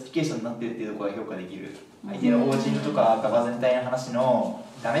フィケーションになってるっていうところが評価できる。相手の OG とかガバ全体の話の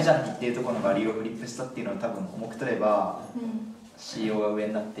ダメじゃんって言ってるところのバリューをフリップしたっていうのを多分重く取れば、CO が上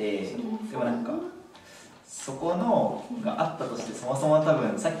になって、でもなんかそこのがあったとして、そもそも多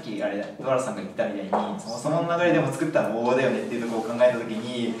分さっきあれドラさんが言ったみたいに、そもそもの流れでも作ったの O だよねっていうところを考えた時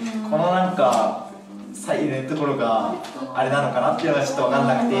に、このなんか左右のところがあれなのかなっていうのがちょっと分かん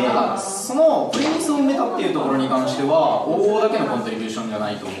なくて、そのプレミスを埋めたっていうところに関しては O だけのコントリビューションじゃ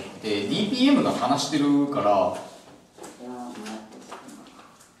ないと思って、 DPM が話してるから、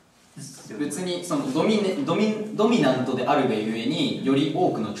別にそのドミナントであるがゆえにより多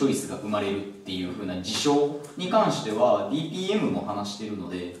くのチョイスが生まれるっていう風な事象に関しては DPM も話してるの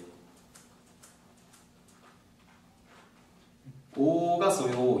で、 O がそ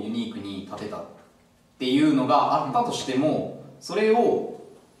れをユニークに立てたっていうのがあったとしても、それを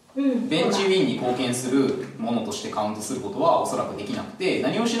ベンチウィンに貢献するものとしてカウントすることはおそらくできなくて、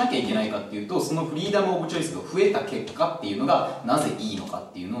何をしなきゃいけないかっていうと、そのフリーダムオブチョイスが増えた結果っていうのがなぜいいのか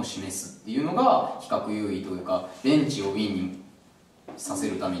っていうのを示すっていうのが比較優位というか、ベンチをウィンにさせ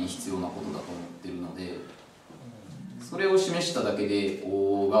るために必要なことだと思ってるので、それを示しただけで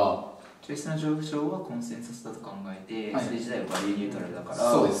O がチョイスの上昇はコンセンサスだと考えて、それ自体はバリューニュートラルだから、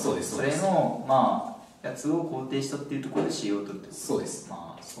それのやつを肯定したっていうところで CO を取るってこと。そうです。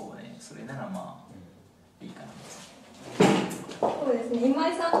そうね、それならいいかな。そうですね、今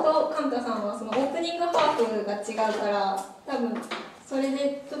井さんとカンタさんはそのオープニングハーフが違うから多分それ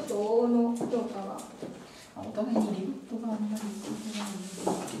でちょっと応の評価がお互いにリブットがあんまり出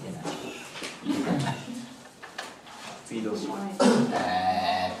てない次どうしよう。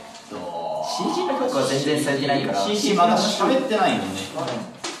 CG の評価は全然されてないから CG まだ喋ってないもんね。ち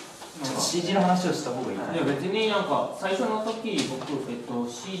ょっと CG の話をした方がいいかな。いや別になんか最初の時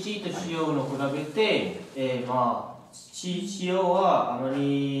僕、CG と仕様の比べて、まあ仕様はあま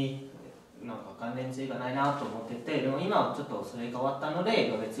りなんか関連性がないなと思ってて、でも今はちょっとそれ変わったの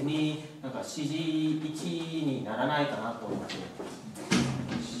で別になんか CG1 にならないかなと思って。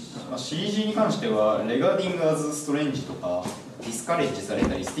CG に関してはレガーディング・アズ・ストレンジとかディスカレッジされ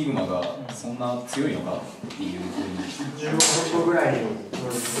たりスティグマがそんな強いのかっていうふうに15分後ぐらいに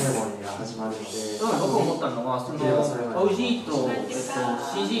セレモニーが始まるので、僕思ったのはその OG と、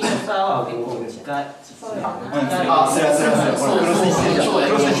CG の差は結構近い。あ、それこれクロスにしてるじゃん。ク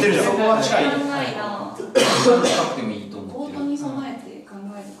ロスにしてるじゃん。そこは近い。近くてもいいと思ってる。コートに備えて考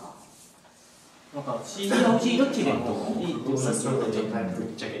えるか。なんか CG と OG どっちでもいいって思ってぶ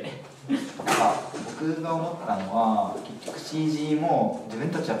っちゃけね。なんか僕が思ったのは結局 CG も自分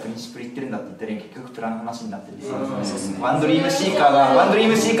たちはプリンシプル言ってるんだって言ったら結局プラの話になってて、ワンドリームシーカ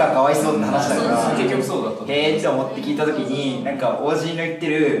ーかわいそうって話だから結局そうだった。へーって思って聞いた時になんか OG の言って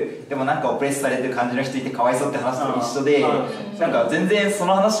るでもなんかオプレスされてる感じの人いてかわいそうって話と一緒で、なんか全然そ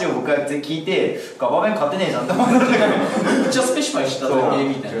の話を僕が聞いてガバメン勝てねえじゃんって思ったんだけどめっちゃスペシファイしただけ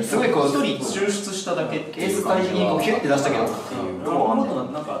みたいな。すごいこう一人抽出しただけってケースいう感じ体的にこうキュッて出したけどっていうどうもっと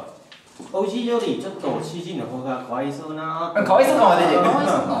なんか OG よりちょっと CG の方がかわいそうなかわいそう感は出てる。か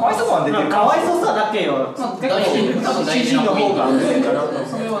わいそう感は出てる。かわいそうさだけよ。多分大事な方が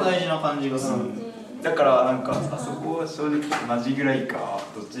それは大事な感じがする。だからなんかあそこは正直同じぐらいか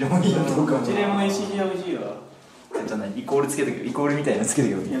どっちでもいいとか。どっちでもいい CG や OG は。じゃないイコールつけとけイコールみたいなのつけと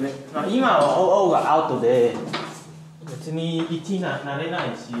けよ。今は OO がアウトで別に1になれな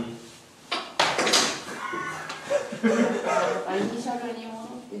いし。イニシャルに戻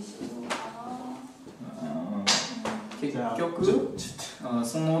ってしまうかな。結局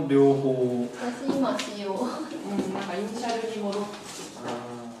その両方私今しよう。なんかイニシャルに戻って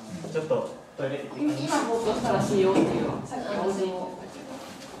ちょっとトイレ今ぼーっとしたらしようっていうさっきの字も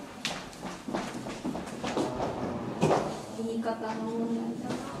言い方の問題だ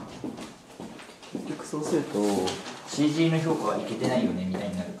な。結局そうすると CG の評価がいけてないよねみたい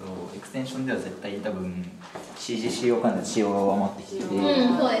になるとエクステンションでは絶対多分 CG 仕様感で仕様が上回ってきてて、そう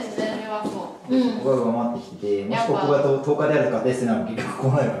ですね。それはそう。ここが上回ってきてて、もしここが10日であるかですなら結局こ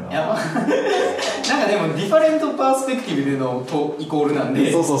うなるからなんかでもディファレントパースペクティブでのとイコールなん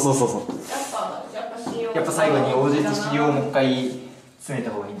でそうやっぱ最後に OG と仕様をもう一回詰め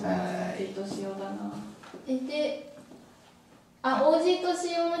た方がいいんじゃないOG と仕様だな。で、OG と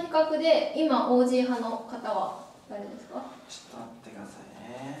仕様の比較で今 OG 派の方は誰ですか？ちょっと待ってください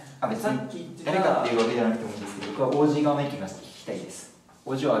ね。別に誰かっていうわけじゃなくてもいいんですけど、僕は OG 側の意見が聞きたいです。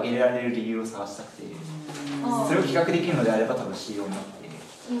OG を上げられる理由を探したくて、それを比較できるのであれば多分仕様になって、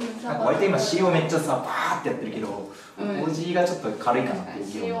なんか割と今仕様めっちゃさバーってやってるけど、OG がちょっと軽いかなっていう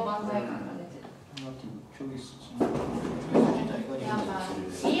仕様万歳感が出てる。やっぱ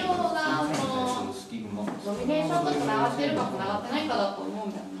仕様がノミネーションとつながってるかつながってないかだと思う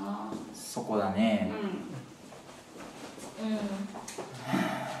んだよな。そこだね。な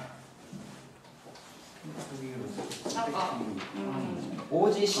んか、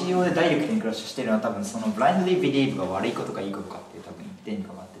OG 仕様でダイレクトにクラッシュしてるのは多分そのブラインドでビリーブが悪いことかいいことかっていう多分一点に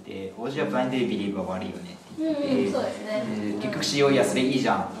かかってて、OG はブラインドでビリーブが悪いよねって言ってて、そうですね。結局仕様いやそれいいじ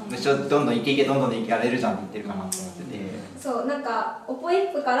ゃん、むしろどんどんイケイケどんどんやれるじゃんって言ってるかなと思ってて。そう、なんかオポイ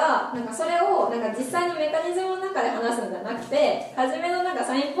ップからなんかそれをなんか実際のメカニズムの中で話すんじゃなくて、初めのなんか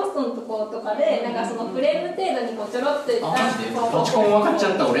サインポストのところとかでなんかそのフレーム程度にこうちょろっと言った落ち込む分かっち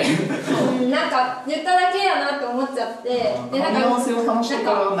ゃった俺なんか言っただけやなって思っちゃって、でなんか組み合わせを話して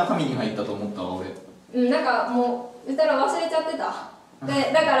から中身に入ったと思ったわ俺。なんかもう言ったら忘れちゃってた。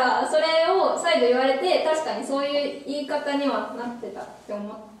でだからそれを再度言われて確かにそういう言い方にはなってたって思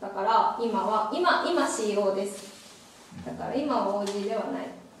ったから、今 CO です。だから今は OG ではない。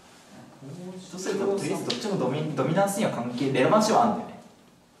そうするととりあえずどっちもドミナンスには関係レレバンシはあるんだよね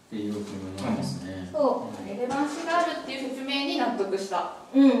っていうふうに思いますね。そうレレバンスがあるっていう説明に納得した。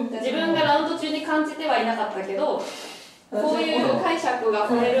自分がラウンド中に感じてはいなかったけど、こういう解釈が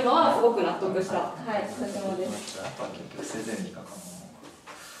されるのはすごく納得した。はい、とてもです。やっぱ結局それぞれにかかも。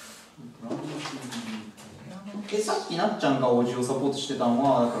さっきなっちゃんが OG をサポートしてたの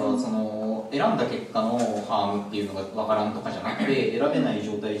はだからその選んだ結果のハームっていうのがわからんとかじゃなくて、選べない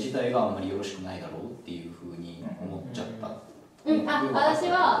状態自体があんまりよろしくないだろうっていうふうに思っちゃっ私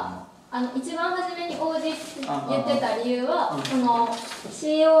は一番初めに OG って言ってた理由は、その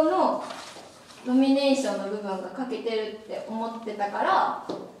CO のドミネーションの部分が欠けてるって思ってたから、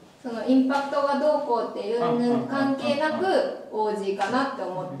そのインパクトがどうこうっていう関係なく OG かなって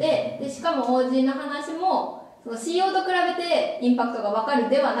思って、でしかも OG の話もその CO と比べてインパクトが分かる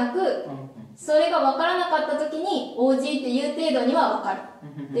ではなく、それが分からなかった時に OG っていう程度には分かる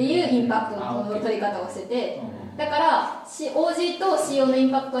っていうインパクトの取り方をしてて、だから OG と CO のイ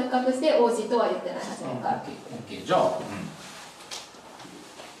ンパクトを比較して OG とは言ってない初めから。じゃあ、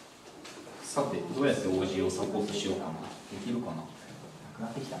さてどうやって OG をサポートしようかな。できるかな。なくな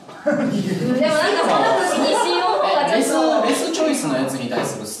ってきたな。でもなんかその時に CO の方がちょっとレスチョイスのやつに対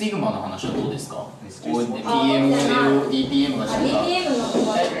するスティグマの話はどうですか。DPM がしてるか。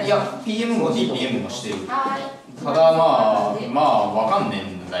いや PM も DPM もしてる。ただまあわかんねえ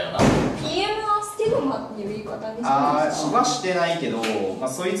んだよな。PM はスティグマっていう言い方ではしてないけど、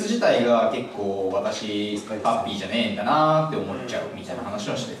そいつ自体が結構私ハッピーじゃねえんだなって思っちゃうみたいな話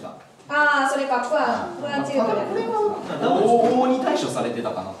はしてた。それか、これは違う。これは往々に対処されて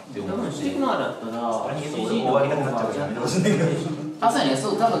たかなって思う。スティグマだったら終わりなくなっちゃうじゃん。まさに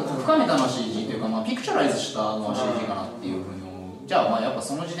そう、多分深めたのは CG というか、ピクチャライズしたのは CG かなっていうふうに思う。じゃあやっぱ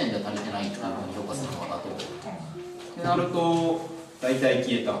その時点で足りてないっていうふうに評価するのかなと。ってなると大体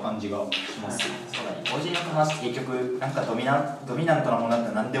消えた感じがします。OG の話って結局なんかドミナントなものだっ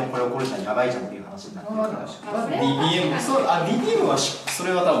たら何でもこれ起こるじゃん、やばいじゃんっていう話になってるから。DPM はそ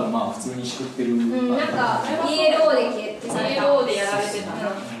れは多分普通にしくってる。なんか ELO で消えて ELO でやられてたな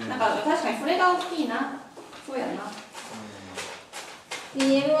んか確かにそれが大きいな。そうやな。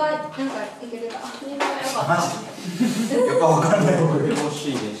DM はなんかいけるか。DM は良かった。やっぱ分かんない。欲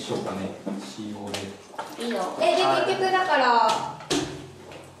しいでしょうかね。CO で。いいの。で結局だから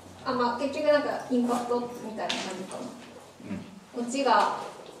結局なんかインパクトみたいな感じかな。オチが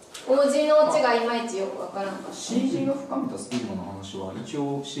OG のオチがいまいちよくわからんかった。 CG が深めたスティグマの話は一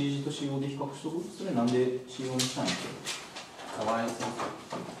応 CG と CO で比較しとく。それなんで CO にしたんやっけ。かわいそう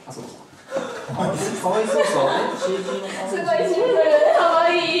さ。そうかわいそうさ。CG のすごいシンプル。かわ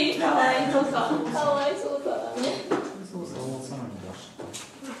いい。かわいそうさ。かわいそうさだね。そうさをさらに出した。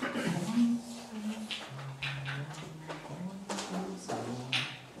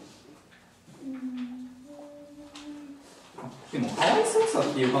でもかわいそうさ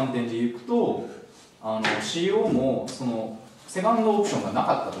っていう観点でいくと、CO もそのセカンドオプションがな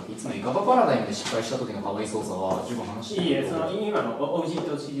かった時、つまりガバパラダイムで失敗した時のかわいそうさは十分話してる。いいえ、その今の OG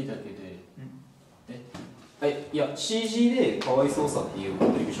と CG だけで。いや CG でかわいそうさっていうコ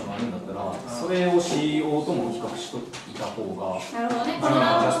ントリビューションがあるんだったら、それを CO とも比較しといた方が。なるほどね。この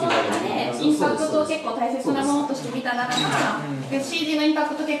ラウンドの中でインパクトを結構大切なものとして見たならば、CG のインパ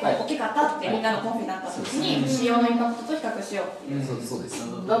クト結構大きかったってみんなのコンフィになった時に CO のインパクトと比較しよう。そうです。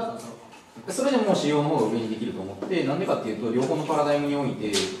それでも CO の方が上にできると思って、なんでかっていうと両方のパラダイムにおいてい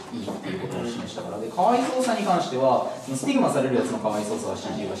いっていうことを示したからで、かわいそうさに関してはスティグマされるやつのかわいそうさは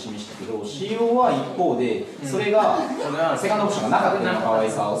CG が示したけど、 CO は一方でそれがセカンドオプションがなかったようなかわ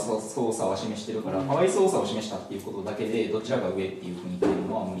いそうさは示してるから、かわいそうさを示したっていうことだけでどちらが上っていうふうに言ってる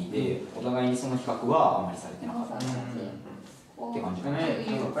のは無理で、お互いにその比較はあまりされてなかったって感じかね。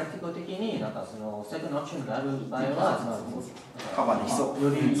プラクティカル的になんかそのセカンドオプションがある場合はカバーできそう。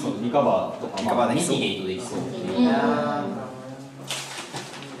よりリカバーとかミティゲートできそう。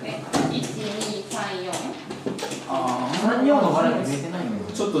34のバランス出てないの。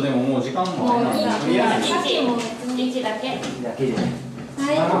ちょっとでももう時間も1だけ。だけで。は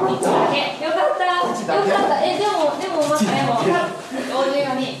い。よかった。でも待って。OG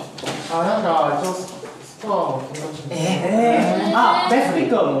が2。なんかスコアを決めましょう。ベストピッ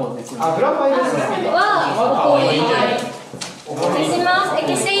クはもうですね。グラファイですね。消します。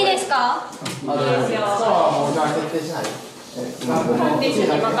消していいですか？スコアはもうじゃあ決定しない。判定に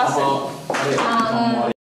任せる。